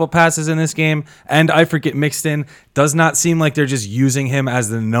catch a couple passes in this game. And Eifert get mixed in. Does not seem like they're just using him as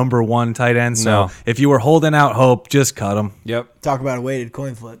the number 1 tight end. So if you were holding out hope, just cut him. Yep. Talk about a weighted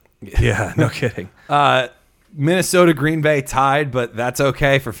coin flip. Yeah, no kidding. Minnesota, Green Bay tied, but that's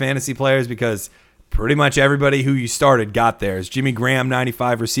okay for fantasy players because pretty much everybody who you started got theirs. Jimmy Graham,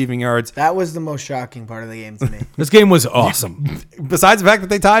 95 receiving yards. That was the most shocking part of the game to me. This game was awesome. Besides the fact that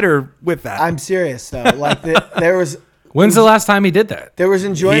they tied, or with that? I'm serious, though. There was... When's the last time he did that? There was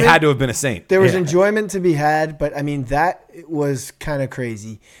enjoyment. He had to have been a Saint. There was enjoyment to be had, but I mean, that was kind of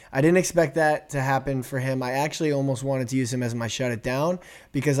crazy. I didn't expect that to happen for him. I actually almost wanted to use him as my shut it down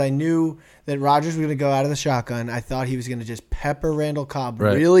because I knew that Rodgers was going to go out of the shotgun. I thought he was going to just pepper Randall Cobb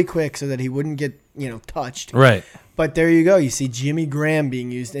really quick so that he wouldn't get, touched. Right. But there you go. You see Jimmy Graham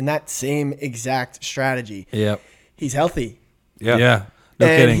being used in that same exact strategy. Yep. He's healthy. Yeah. No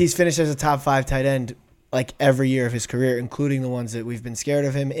and kidding. he's finished as a top 5 tight end like every year of his career, including the ones that we've been scared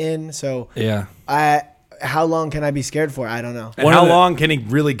of him in. So how long can I be scared for? I don't know. And how long can he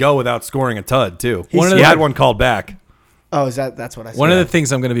really go without scoring a tud, too? He had one called back. Oh, that's what I said. One of the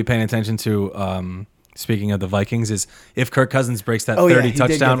things I'm going to be paying attention to, speaking of the Vikings, is if Kirk Cousins breaks that 30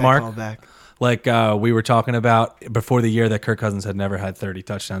 touchdown mark. Like we were talking about before the year that Kirk Cousins had never had 30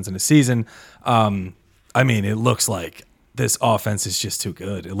 touchdowns in a season. I mean, it looks like this offense is just too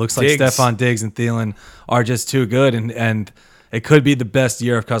good. It looks like Stephon Diggs and Thielen are just too good, and it could be the best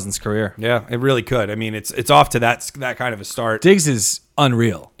year of Cousins' career. Yeah, it really could. I mean, it's off to that kind of a start. Diggs is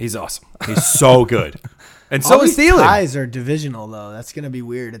unreal. He's awesome. He's so good. And so is Thielen. Ties are divisional, though. That's going to be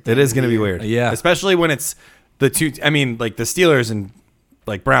weird. It is going to be weird. Yeah. Especially when it's the two. I mean, like the Steelers and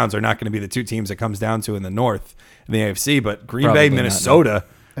like Browns are not going to be the two teams it comes down to in the North in the AFC, but Green Probably Bay, Minnesota,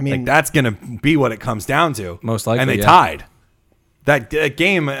 that's going to be what it comes down to. Most likely, and they tied. That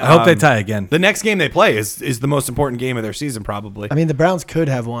game. I hope they tie again. The next game they play is the most important game of their season, probably. I mean, the Browns could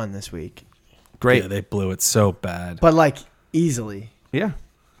have won this week. Great. Yeah, they blew it so bad. But easily. Yeah.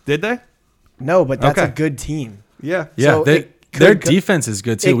 Did they? No, but that's a good team. Yeah. Yeah. So their defense is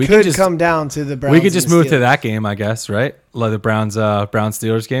good too. It could come down to the Browns. We could just move to that game, I guess, right? Like the Browns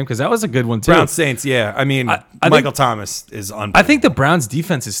Steelers game, because that was a good one too. Browns Saints, yeah. I mean, Michael Thomas is unbelievable. I think the Browns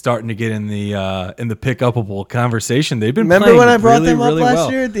defense is starting to get in the pick upable conversation. They've been Remember playing when I brought them up really last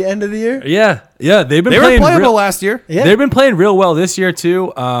well. year at the end of the year? Yeah. They were playable last year. Yeah. They've been playing real well this year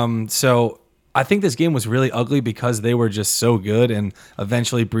too. So I think this game was really ugly because they were just so good, and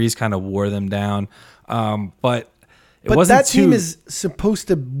eventually Breeze kind of wore them down. But wasn't that team is supposed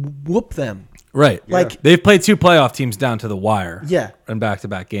to whoop them. Right. Like they've played 2 playoff teams down to the wire. Yeah. In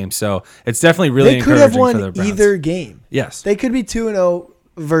back-to-back games. So it's definitely really they could have encouraging for won the Browns. either game. Yes. They could be 2-0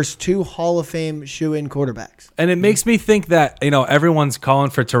 versus 2 Hall of Fame shoe-in quarterbacks. And it makes me think that, everyone's calling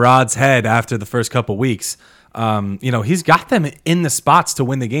for Tyrod's head after the first couple weeks. He's got them in the spots to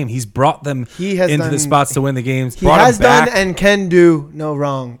win the game. He's brought them into the spots to win the games. He has done and can do no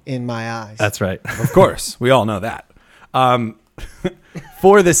wrong in my eyes. That's right. Of course. We all know that.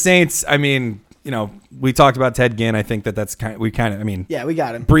 For the Saints, I mean, we talked about Ted Ginn. I think that's we got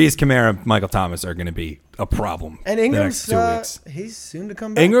him. Breeze, Kamara, Michael Thomas are going to be a problem. And Ingram's the next 2 weeks. he's soon to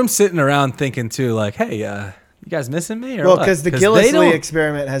come back. Ingram's sitting around thinking too, like, hey, you guys missing me? Or well, because the Gillislee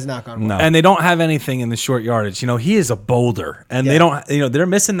experiment has not gone well. No. And they don't have anything in the short yardage. He is a boulder, and they don't. They're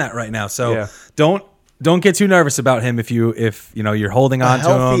missing that right now. So don't get too nervous about him if you're holding on to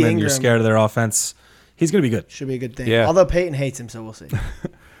him and Ingram, you're scared of their offense. He's going to be good. Should be a good thing. Yeah. Although Peyton hates him, so we'll see.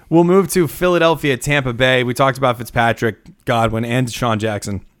 We'll move to Philadelphia, Tampa Bay. We talked about Fitzpatrick, Godwin, and Deshaun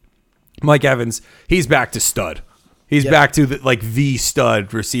Jackson. Mike Evans, he's back to stud. He's back to the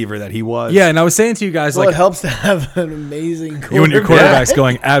stud receiver that he was. Yeah, and I was saying to you guys, it helps to have an amazing quarterback. You and your quarterback's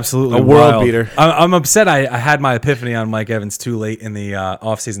going absolutely a world wild. Beater. I'm upset I had my epiphany on Mike Evans too late in the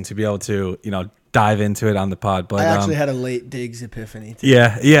offseason to be able to, dive into it on the pod. But I actually had a late Diggs epiphany too.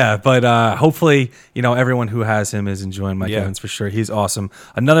 Yeah. But hopefully, everyone who has him is enjoying Mike Evans for sure. He's awesome.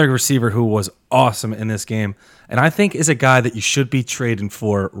 Another receiver who was awesome in this game, and I think is a guy that you should be trading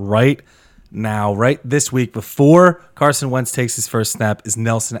for right now, right this week, before Carson Wentz takes his first snap, is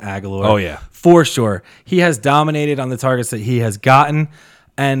Nelson Aguilar. Oh, yeah. For sure. He has dominated on the targets that he has gotten.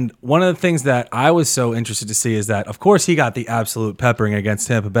 And one of the things that I was so interested to see is that, of course, he got the absolute peppering against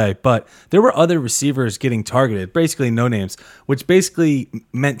Tampa Bay, but there were other receivers getting targeted, basically no names, which basically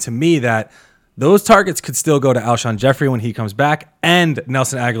meant to me that those targets could still go to Alshon Jeffrey when he comes back, and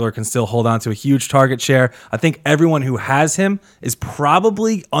Nelson Aguilar can still hold on to a huge target share. I think everyone who has him is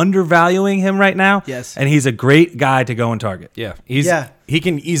probably undervaluing him right now. Yes. And he's a great guy to go and target. Yeah. He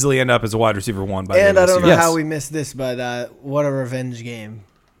can easily end up as a wide receiver 1 by the end And of I the don't know season. how we missed this, but what a revenge game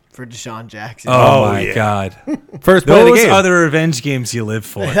for Deshaun Jackson. Oh my God. First play of the Those game. are the revenge games you live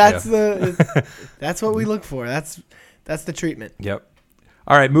for. That's that's what we look for. That's the treatment. Yep.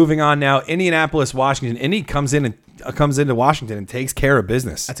 All right, moving on now. Indianapolis, Washington. Indy comes into Washington and takes care of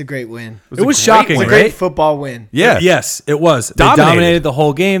business. That's a great win. It was shocking, It's a right? great football win. Yeah. Yes, it was. They dominated the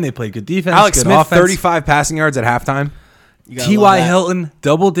whole game. They played good defense. Alex good Smith, offense. 35 passing yards at halftime. T.Y. Hilton,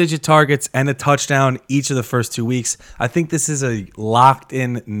 double-digit targets and a touchdown each of the first 2 weeks. I think this is a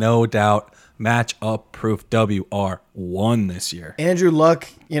locked-in, no doubt, matchup-proof WR1 this year. Andrew Luck,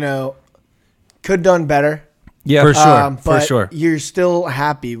 could done better. Yeah, for sure. But For sure. You're still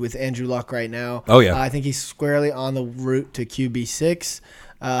happy with Andrew Luck right now. Oh, yeah. I think he's squarely on the route to QB6.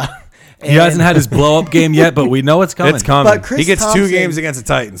 He hasn't had his blow-up game yet, but we know it's coming. It's coming. But Chris He gets Thompson- 2 games against the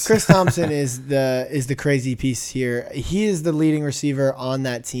Titans. Chris Thompson is the crazy piece here. He is the leading receiver on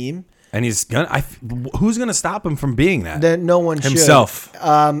that team. And he's gonna. Who's gonna stop him from being that? That no one Himself.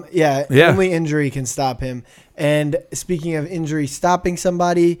 should. Yeah. Only injury can stop him. And speaking of injury stopping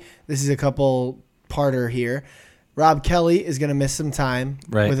somebody, this is a couple parter here. Rob Kelly is going to miss some time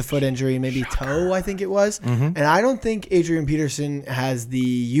with a foot injury, maybe toe, I think it was. Mm-hmm. And I don't think Adrian Peterson has the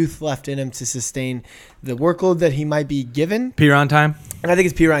youth left in him to sustain the workload that he might be given. P. Ryan time? And I think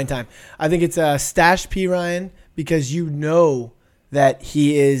it's P. Ryan time. I think it's stash P. Ryan because you know that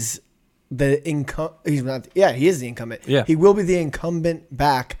he is the incumbent. He's not. Yeah, he is the incumbent. Yeah. He will be the incumbent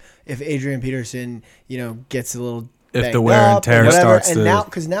back if Adrian Peterson, gets a little If the wear and tear starts and to... now,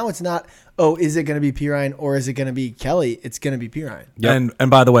 because now it's not, is it going to be P. Ryan or is it going to be Kelly? It's going to be P. Ryan. Yep.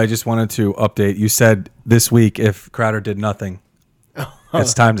 And by the way, I just wanted to update. You said this week if Crowder did nothing,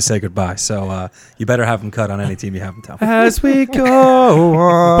 it's time to say goodbye. So you better have him cut on any team you have him tell. As we go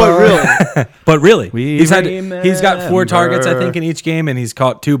on. But really, He's got 4 targets, I think, in each game, and he's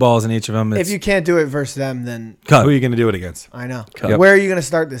caught 2 balls in each of them. if you can't do it versus them, then cut. Who are you gonna do it against? I know. Yep. Where are you going to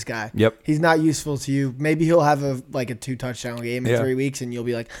start this guy? Yep. He's not useful to you. Maybe he'll have a 2-touchdown game in 3 weeks, and you'll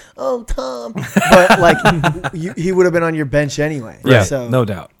be like, "Oh, Tom," but he would have been on your bench anyway. Yeah, So no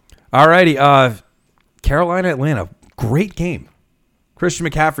doubt. All righty. Carolina, Atlanta, great game. Christian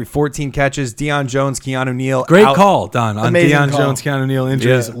McCaffrey, 14 catches. Deion Jones, Keanu Neal. Great call, Don, on Amazing Deion call. Jones, Keanu Neal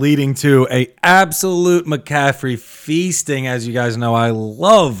injuries, Yeah. leading to a absolute McCaffrey feasting. As you guys know, I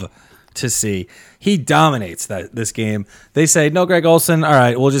love to see. He dominates this game. They say, no Greg Olsen. All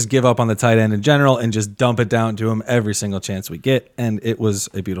right, we'll just give up on the tight end in general and just dump it down to him every single chance we get. And it was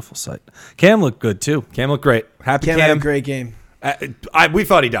a beautiful sight. Cam looked good, too. Cam looked great. Happy Cam had a great game. We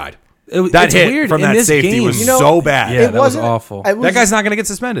thought he died. That It's hit weird. from In that this safety game, was so bad. Yeah, that was awful. That guy's not going to get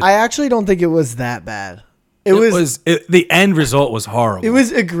suspended. I actually don't think it was that bad. The end result was horrible. It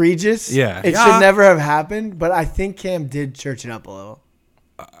was egregious. Yeah. It should never have happened, but I think Cam did church it up a little.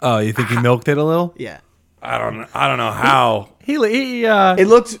 Oh, you think he milked it a little? Yeah. I don't know how. It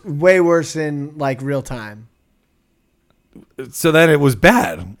looked way worse in like real time. So then it was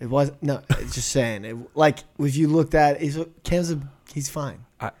bad. It was no. It's just saying. If you looked at, he's fine.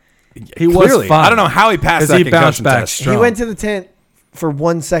 He was Clearly. fine. I don't know how he passed that concussion test. strong. He went to the tent for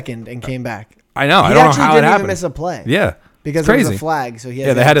 1 second and came back. I know. I He don't know actually how it didn't even happened. miss a play. Yeah, because it's there was crazy. a flag. So he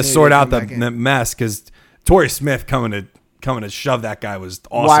Yeah, they had to sort out come back in. the mess because Torrey Smith coming to shove that guy was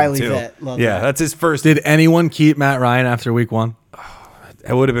awesome Wily too. vet. Love Yeah, that. that's his first. Did anyone keep Matt Ryan after week 1?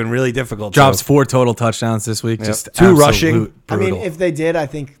 It would have been really difficult. Drops 4 total touchdowns this week. Just 2 absolute rushing. I mean, brutal. if they did, I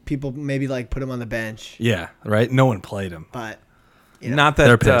think people maybe put him on the bench. Yeah, right. No one played him. But Not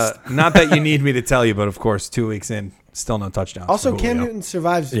They're that pissed. not that you need me to tell you, but of course, 2 weeks in, still no touchdowns. also, for Cam Julio. Newton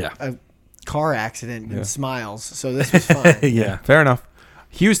survives Yeah. a car accident and smiles, so this was fine. Yeah, Fair enough.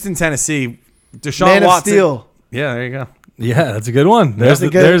 Houston, Tennessee. Deshaun Man of Watson. Steel. Yeah, there you go. yeah, that's a good one. That's a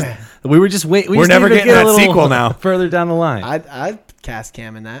good- We were just waiting. We're never getting that sequel now. Further down the line. I'd cast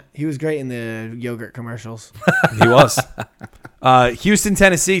Cam in that. He was great in the yogurt commercials. He was. Houston,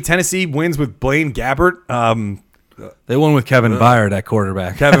 Tennessee. Tennessee wins with Blaine Gabbert. They won with Kevin Byard at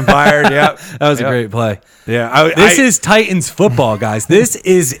quarterback. Kevin Byard. Yeah, That was a great play. Yeah, This is Titans football, guys. This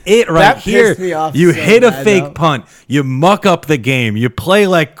is it right That here. pissed me off You so hit a bad, fake though. punt. You muck up the game. You play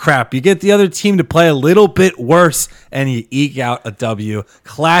like crap. You get the other team to play a little bit worse, and you eke out a W.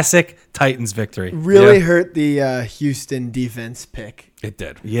 Classic Titans victory. Really Yeah. hurt the Houston defense pick. It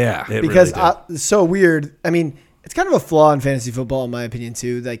did. Yeah. It Because really did. it's so weird. I mean, it's kind of a flaw in fantasy football, in my opinion,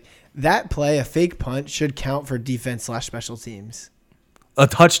 too. Like that play, a fake punt, should count for defense/special teams. A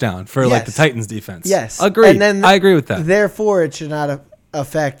touchdown for like the Yes. Titans defense. Yes, Agreed. And then I agree with that. Therefore, it should not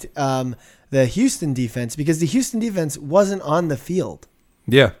affect the Houston defense because the Houston defense wasn't on the field.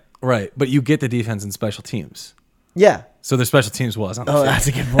 Yeah. Right. But you get the defense and special teams. Yeah. So their special teams was on the Oh, field. that's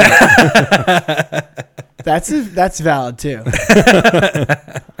a good point. that's valid too.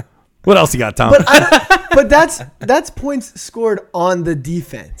 What else you got, Tom? But that's points scored on the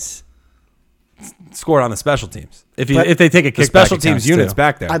defense. Scored on the special teams. If they take a kickback, The special it teams counts, units too.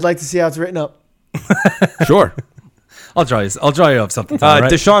 back there. I'd like to see how it's written up. Sure. I'll draw you up something. Tom,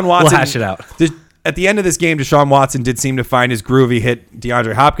 right? Deshaun Watson. We'll hash it out. At the end of this game, Deshaun Watson did seem to find his groove. He hit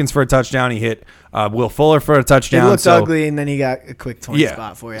DeAndre Hopkins for a touchdown. He hit Will Fuller for a It touchdown. looked ugly, and then he got a quick 20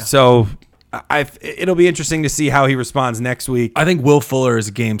 spot for you. So it'll be interesting to see how he responds next week. I think Will Fuller is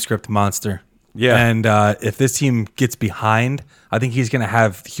a game script monster. Yeah. And if this team gets behind, I think he's going to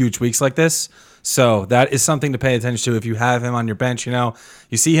have huge weeks like this. So that is something to pay attention to if you have him on your bench. You know,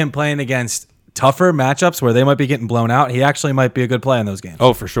 you see him playing against tougher matchups where they might be getting blown out. He actually might be a good play in those games.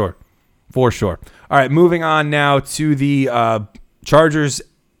 Oh, for sure. For sure. All right, moving on now to the Chargers.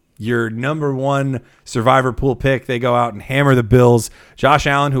 Your number one survivor pool pick. They go out and hammer the Bills. Josh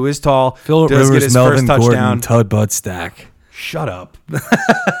Allen, who is tall, Phillip does get Rivers, his Melvin first touchdown. Gordon, Tud Bud Stack. Shut up.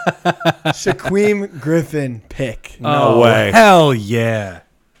 Shaquem Griffin pick. No way. Hell yeah.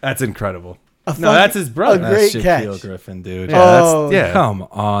 That's incredible. A No, fucking- that's his brother. a great That's catch. Shaquille Griffin, dude. Yeah, Oh. that's, yeah. Come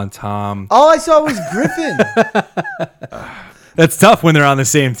on, Tom. All I saw was Griffin. That's tough when they're on the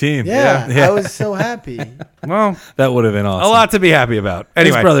same team. Yeah, I was so happy. Well, That would have been awesome. a lot to be happy about.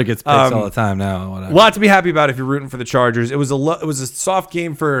 Anyway, His brother gets picks um, all the time now. Whatever. A lot to be happy about if you're rooting for the Chargers. It was a soft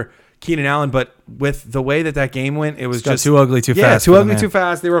game for Keenan Allen, but with the way that game went, it was Got just too ugly too fast too for ugly them, too man.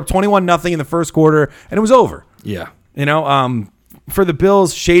 fast. They were up 21-0 in the first quarter, and it was over. Yeah. You know, for the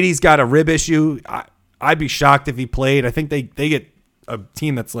Bills, Shady's got a rib issue. I'd be shocked if he played. I think they get a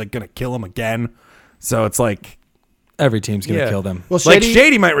team that's like going to kill him again. So it's like Every team's going to kill them. Well, like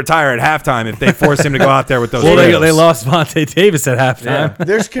Shady might retire at halftime if they force him to go out there with those. Well, ribs. they lost Vontae Davis at halftime. Yeah.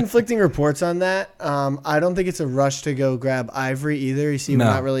 There's conflicting reports on that. I don't think it's a rush to go grab Ivory either. You see, No.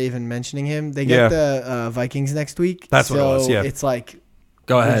 we're not really even mentioning him. They Yeah. get the Vikings next week. That's what it was, yeah. It's like,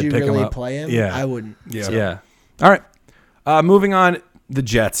 Go ahead, would you pick him really up. play him? Yeah. I wouldn't. Yeah. Yeah. All right. Moving on, the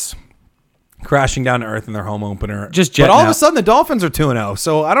Jets crashing down to earth in their home opener. Just Jet But all of now. a sudden, the Dolphins are 2-0.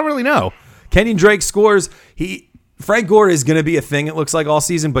 So I don't really know. Kenyon Drake scores. Frank Gore is going to be a thing, it looks like, all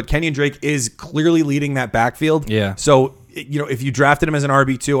season, but Kenyon Drake is clearly leading that backfield. Yeah. So, if you drafted him as an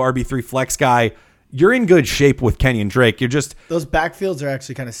RB2, RB3 flex guy, you're in good shape with Kenyon Drake. You're just those backfields are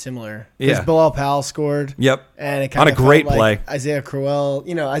actually kind of similar. Yeah. Bilal Powell scored. Yep. And it on kind a of great felt play. like Isaiah Crowell.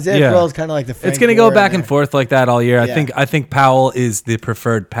 Isaiah Crowell is kind of like the Frank It's going to go Gore back in and there. forth like that all year. Yeah. I think Powell is the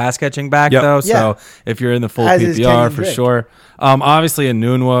preferred pass catching back Yep. though. Yeah. So if you're in the full As is PPR Kenyon for Drake. sure. Obviously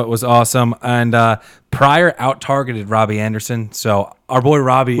Enunwa was awesome, and Pryor out targeted Robbie Anderson. So our boy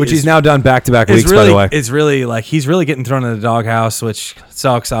Robbie, Which he's now done back-to-back weeks, really, by the way. It's really like he's really getting thrown in the doghouse, which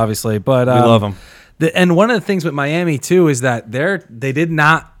sucks obviously. But We love him. And one of the things with Miami too is that they did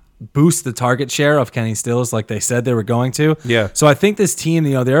not boost the target share of Kenny Stills like they said they were going to. Yeah. So I think this team,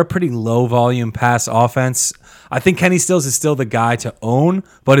 they're a pretty low volume pass offense. I think Kenny Stills is still the guy to own,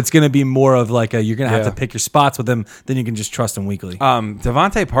 but it's going to be more of like you're going to have to pick your spots with him. Then you can just trust him weekly.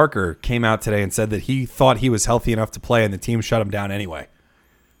 Devontae Parker came out today and said that he thought he was healthy enough to play, and the team shut him down anyway.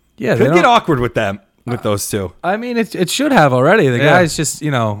 Yeah, Could get awkward with them, with those two. I mean, it should have already. The guy's just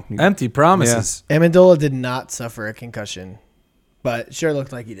empty promises. Amendola did not suffer a concussion, but it sure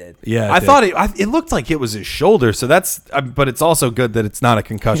looked like he did. Yeah, I thought it looked like it was his shoulder, so that's. But it's also good that it's not a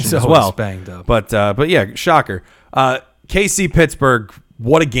concussion He's as always well. banged up. But yeah, shocker. KC Pittsburgh,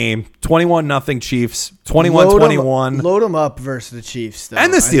 what a game! 21-0 Chiefs, 21-21, Load them up versus the Chiefs, though.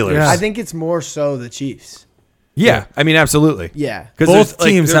 and the Steelers. Yeah. I think it's more so the Chiefs. Yeah, I mean, absolutely. Yeah. Both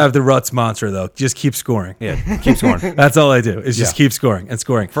teams have the Ruts mantra, though. Just keep scoring. Yeah, keep scoring. That's all I do is just keep scoring and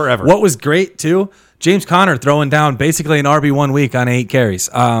scoring. Forever. What was great, too, James Conner throwing down basically an RB1 week on 8 carries.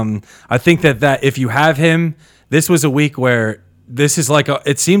 I think that if you have him, this was a week where this is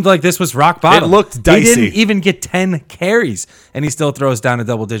it seemed like this was rock bottom. It looked dicey. He didn't even get 10 carries, and he still throws down a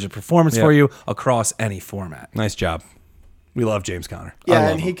double-digit performance for you across any format. Nice job. We love James Conner. I Yeah,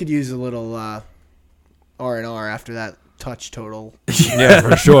 love and him. he could use a little R&R after that touch total. Yeah,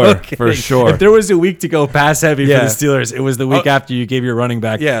 for sure. For sure. If there was a week to go pass heavy Yeah. for the Steelers, it was the week after you gave your running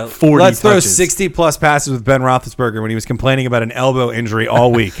back 40 let's throw touches. 60-plus passes with Ben Roethlisberger when he was complaining about an elbow injury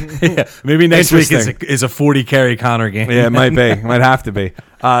all week. Yeah, maybe next week Interesting. is a 40 carry Connor game. Yeah, it might be. It might have to be.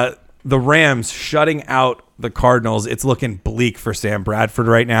 The Rams shutting out the Cardinals. It's looking bleak for Sam Bradford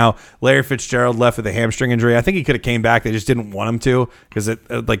right now. Larry Fitzgerald left with a hamstring injury. I think he could have came back. They just didn't want him to because there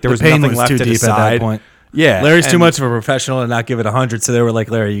was pain nothing was left too to deep decide. at that point. Yeah, Larry's too and- much of a professional and not give it 100, so they were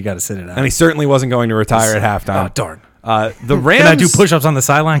like, Larry, you got to sit it out. and he certainly wasn't going to retire at halftime. Oh, darn. The Rams. Can I do push-ups on the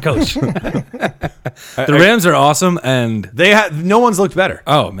sideline, coach? The Rams are awesome, and No one's looked better.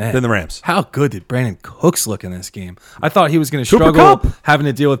 oh man, than the Rams. How good did Brandon Cooks look in this game? I thought he was going to Cooper struggle Kupp. having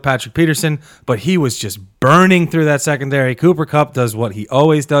to deal with Patrick Peterson, but he was just burning through that secondary. Cooper Kupp does what he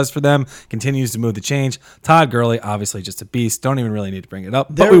always does for them, continues to move the change. Todd Gurley, obviously just a beast. Don't even really need to bring it up,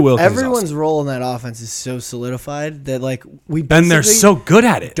 but we will. 'cause he's Everyone's awesome. role in that offense is so solidified that we And they're basically so good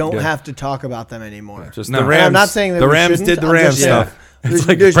at it. don't have to talk about them anymore. Just No. the And Rams. I'm not saying that the we Rams shouldn't. did the I'm Rams just saying stuff. There's,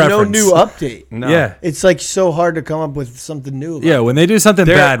 like a there's no preference. new update. No. Yeah. It's like so hard to come up with something new. about Yeah, when they do something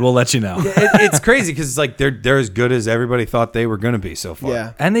They're- bad, we'll let you know. It's crazy because they're as good as everybody thought they were going to be so it. far.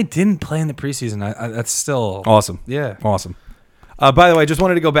 Yeah. And they didn't play in the preseason. That's still Awesome. Yeah. Awesome. By the way, I just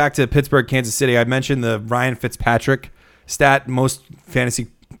wanted to go back to Pittsburgh, Kansas City. I mentioned the Ryan Fitzpatrick stat, most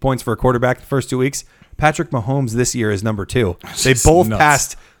fantasy points for a quarterback the first 2 weeks. Patrick Mahomes this year is number 2. They Just both nuts.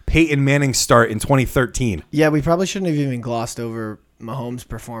 passed Peyton Manning's start in 2013. Yeah, we probably shouldn't have even glossed over Mahomes'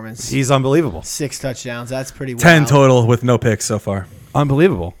 performance. He's unbelievable. 6 touchdowns. That's pretty 10 wild. total with no picks so far.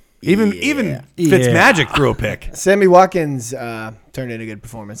 Unbelievable. Even Fitzmagic threw a pick. Sammy Watkins turned in a good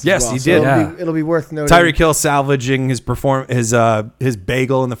performance. as Yes, well. he So did. It'll be worth noting. Tyreek Hill salvaging his his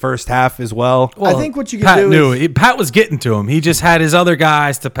bagel in the first half as well. I think what you can Pat do knew is Pat was getting to him. He just had his other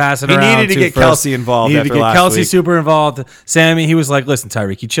guys to pass it He around. needed to get first. Kelsey involved He needed after to get last Kelsey week. super involved. Sammy, he was like, "Listen,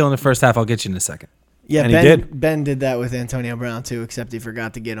 Tyreek, you chill in the first half. I'll get you in a second. yeah, and he Ben did. Ben did that with Antonio Brown too, except he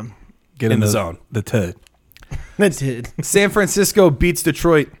forgot to get him. Get In the zone. The tud. That did. San Francisco beats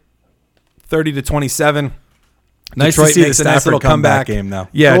Detroit 30-27. Nice Detroit to see the makes a nice Stafford little comeback comeback game now.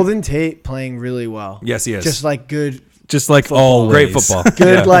 Yeah, Golden Tate playing really well. Yes, he is. Just like good. Just like Football. always. great football.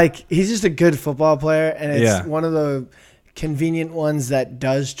 Good, Yeah. like he's just a good football player, and it's Yeah. one of the convenient ones that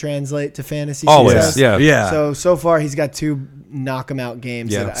does translate to fantasy Always, success. yeah. Yeah. So far he's got 2 knock 'em out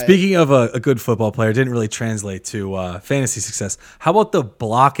games. Yeah. that I- Speaking of a good football player, didn't really translate to fantasy success. How about the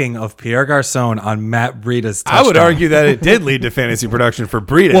blocking of Pierre Garcon on Matt Breida's touchdown? I would argue that it did lead to fantasy production for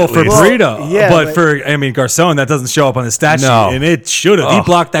Breida. Well, at for least. Breida, yeah, but Garcon, that doesn't show up on the stat No. sheet, and it should have. He Oh.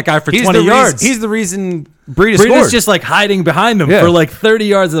 blocked that guy for He's 20 the yards. Reason, he's the reason Breida Breida's scored. just like hiding behind him Yeah. for like 30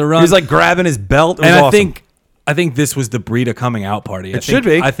 yards of the run. He was like grabbing his belt. It was and I awesome. think I think this was the Breida coming out party. It should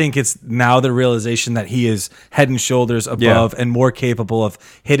be. I think it's now the realization that he is head and shoulders above and more capable of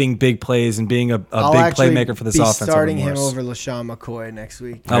hitting big plays and being a big playmaker for this offense. Starting him over LaShawn McCoy next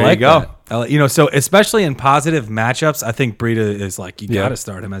week. I like that. So especially in positive matchups, I think Breida is like, you got to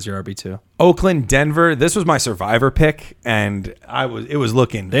start him as your RB2. Oakland, Denver. This was my survivor pick, and it was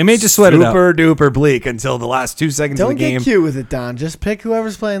looking. They made you sweat it out. Super duper bleak until the last 2 seconds of the game. Don't get cute with it, Don. Just pick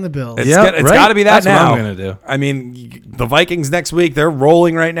whoever's playing the Bills. It's got to be that That's now. what I'm gonna do. I mean, the Vikings next week, they're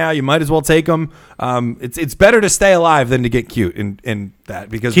rolling right now. You might as well take them. It's better to stay alive than to get cute in that,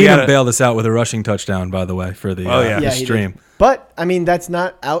 because Keenum bailed us out with a rushing touchdown, by the way, for the the stream. But I mean, that's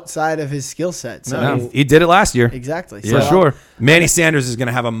not outside of his skill set. So No, he did it last year. Exactly. For sure. Manny Sanders is going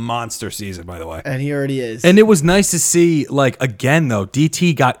to have a monster season, by the way. And he already is. And it was nice to see, like, again, though,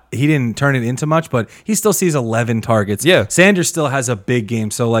 DT he didn't turn it into much, but he still sees 11 targets. Yeah. Sanders still has a big game.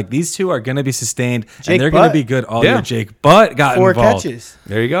 So, like, these two are going to be sustained, Jake and they're going to be good all year. Jake Butt got 4 involved. catches.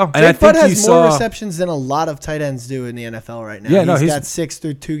 There you go. And I Jake Butt think has more receptions than a lot of tight ends do in the NFL right now. Yeah, he's got 6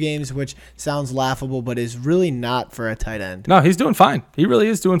 through 2 games, which sounds laughable, but is really not for a tight end. No, he's doing fine. He really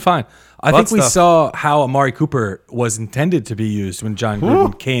is doing fine. I think we saw how Amari Cooper was intended to be used when John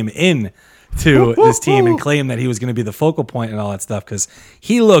Gruden came in to this team and claimed that he was going to be the focal point and all that stuff, because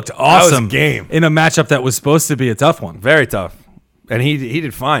he looked awesome in a matchup that was supposed to be a tough one. Very tough. And he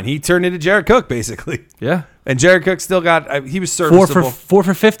did fine. He turned into Jared Cook, basically. Yeah. And Jared Cook still got, he was serviceable. 4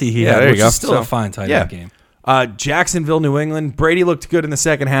 for 50 he had, there you which go. is still a fine tight end game. Jacksonville, New England. Brady looked good in the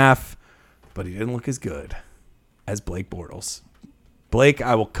second half, but he didn't look as good as Blake Bortles. Blake,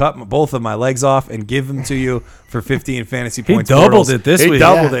 I will cut both of my legs off and give them to you for 15 fantasy points. He doubled it this week. He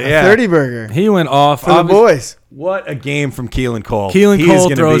doubled it, yeah. 30 burger. He went off. For the boys. What a game from Keelan Cole. Keelan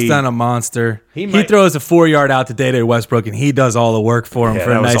Cole throws down a monster. He throws a 4-yard out to Dede Westbrook, and he does all the work for him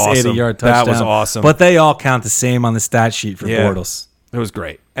for a nice 80-yard touchdown. That was awesome. But they all count the same on the stat sheet for Bortles. It was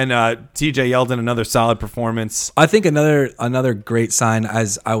great. And TJ Yeldon, another solid performance. I think another great sign,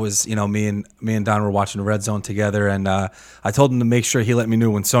 as I was, me and Don were watching the Red Zone together, and I told him to make sure he let me know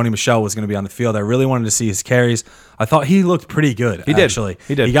when Sony Michel was going to be on the field. I really wanted to see his carries. I thought he looked pretty good. He did.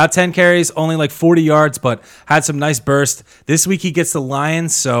 He got 10 carries, only like 40 yards, but had some nice burst. This week he gets the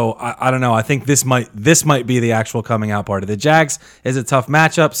Lions, so I don't know. I think this might be the actual coming out party. The Jags is a tough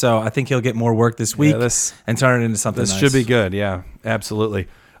matchup, so I think he'll get more work this week and turn it into something nice. This should be good. Yeah, absolutely.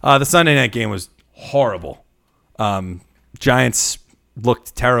 The Sunday night game was horrible. Giants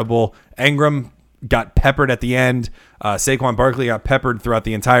looked terrible. Ingram got peppered at the end. Saquon Barkley got peppered throughout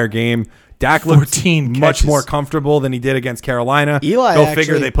the entire game. Dak looked much more comfortable than he did against Carolina. Go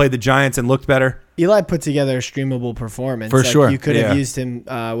figure, they played the Giants and looked better. Eli put together a streamable performance. For sure. You could have used him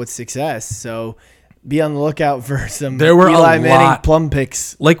with success. So be on the lookout for some there were Eli Manning plum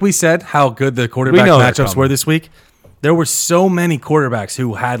picks. Like we said, how good the quarterback matchups were this week. There were so many quarterbacks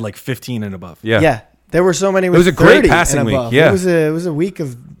who had like 15 and above. Yeah. There were so many with 30 and above. It was a great passing week. Yeah. It was a week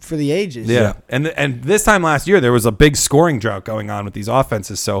for the ages. Yeah. And this time last year, there was a big scoring drought going on with these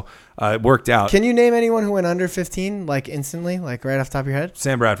offenses, so it worked out. Can you name anyone who went under 15, like instantly, like right off the top of your head?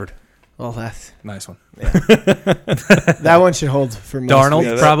 Sam Bradford. Well, that's nice one. Yeah. That one should hold for most Darnold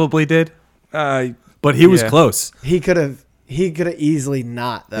weeks. probably did. But he was close. He could have easily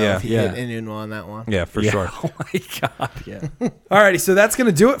not, though, if he hit Inunwa on that one. Yeah, for sure. Oh, my God. Yeah. Alrighty, so that's going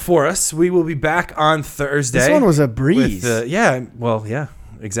to do it for us. We will be back on Thursday. This one was a breeze.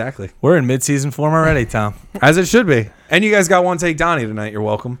 Exactly. We're in midseason form already, Tom. As it should be. And you guys got One Take Donnie tonight. You're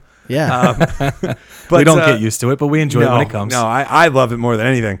welcome. Yeah. But we don't get used to it, but we enjoy it when it comes. No, I love it more than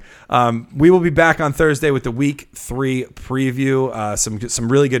anything. We will be back on Thursday with the Week 3 preview. Some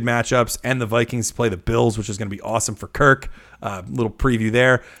really good matchups, and the Vikings play the Bills, which is going to be awesome for Kirk. Little preview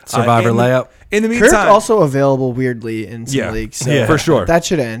there. Survivor layup. In the meantime, Kirk also available weirdly in some leagues. So for sure. That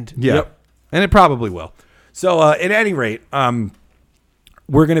should end. Yeah. Yep. And it probably will. So at any rate,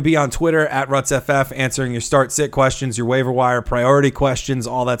 we're going to be on Twitter at RutsFF, answering your start-sit questions, your waiver wire priority questions,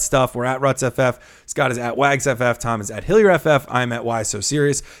 all that stuff. We're at RutsFF. Scott is at WagsFF. Tom is at HillierFF. I'm at Why So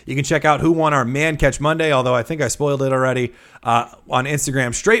Serious. You can check out who won our Man Catch Monday, although I think I spoiled it already, on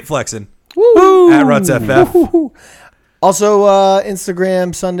Instagram, straight flexing at RutsFF. Also,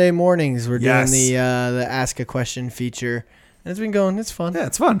 Instagram Sunday mornings, we're doing the Ask a Question feature. And it's been going. It's fun. Yeah,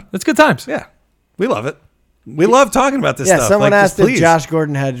 it's fun. It's good times. Yeah. We love it. We love talking about this stuff. Yeah, someone asked if Josh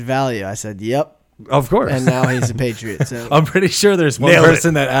Gordon had value. I said, yep. Of course. And now he's a Patriot. So I'm pretty sure there's one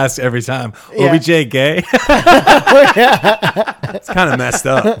person that asks every time, OBJ gay? It's kind of messed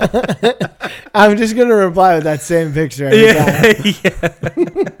up. I'm just going to reply with that same picture every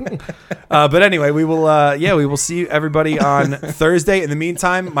time. But anyway, we will see everybody on Thursday. In the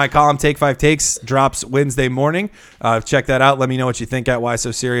meantime, my column Take 5 Takes drops Wednesday morning. Check that out. Let me know what you think at Why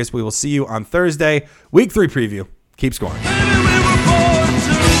So Serious. We will see you on Thursday. Week 3 preview. Keep scoring.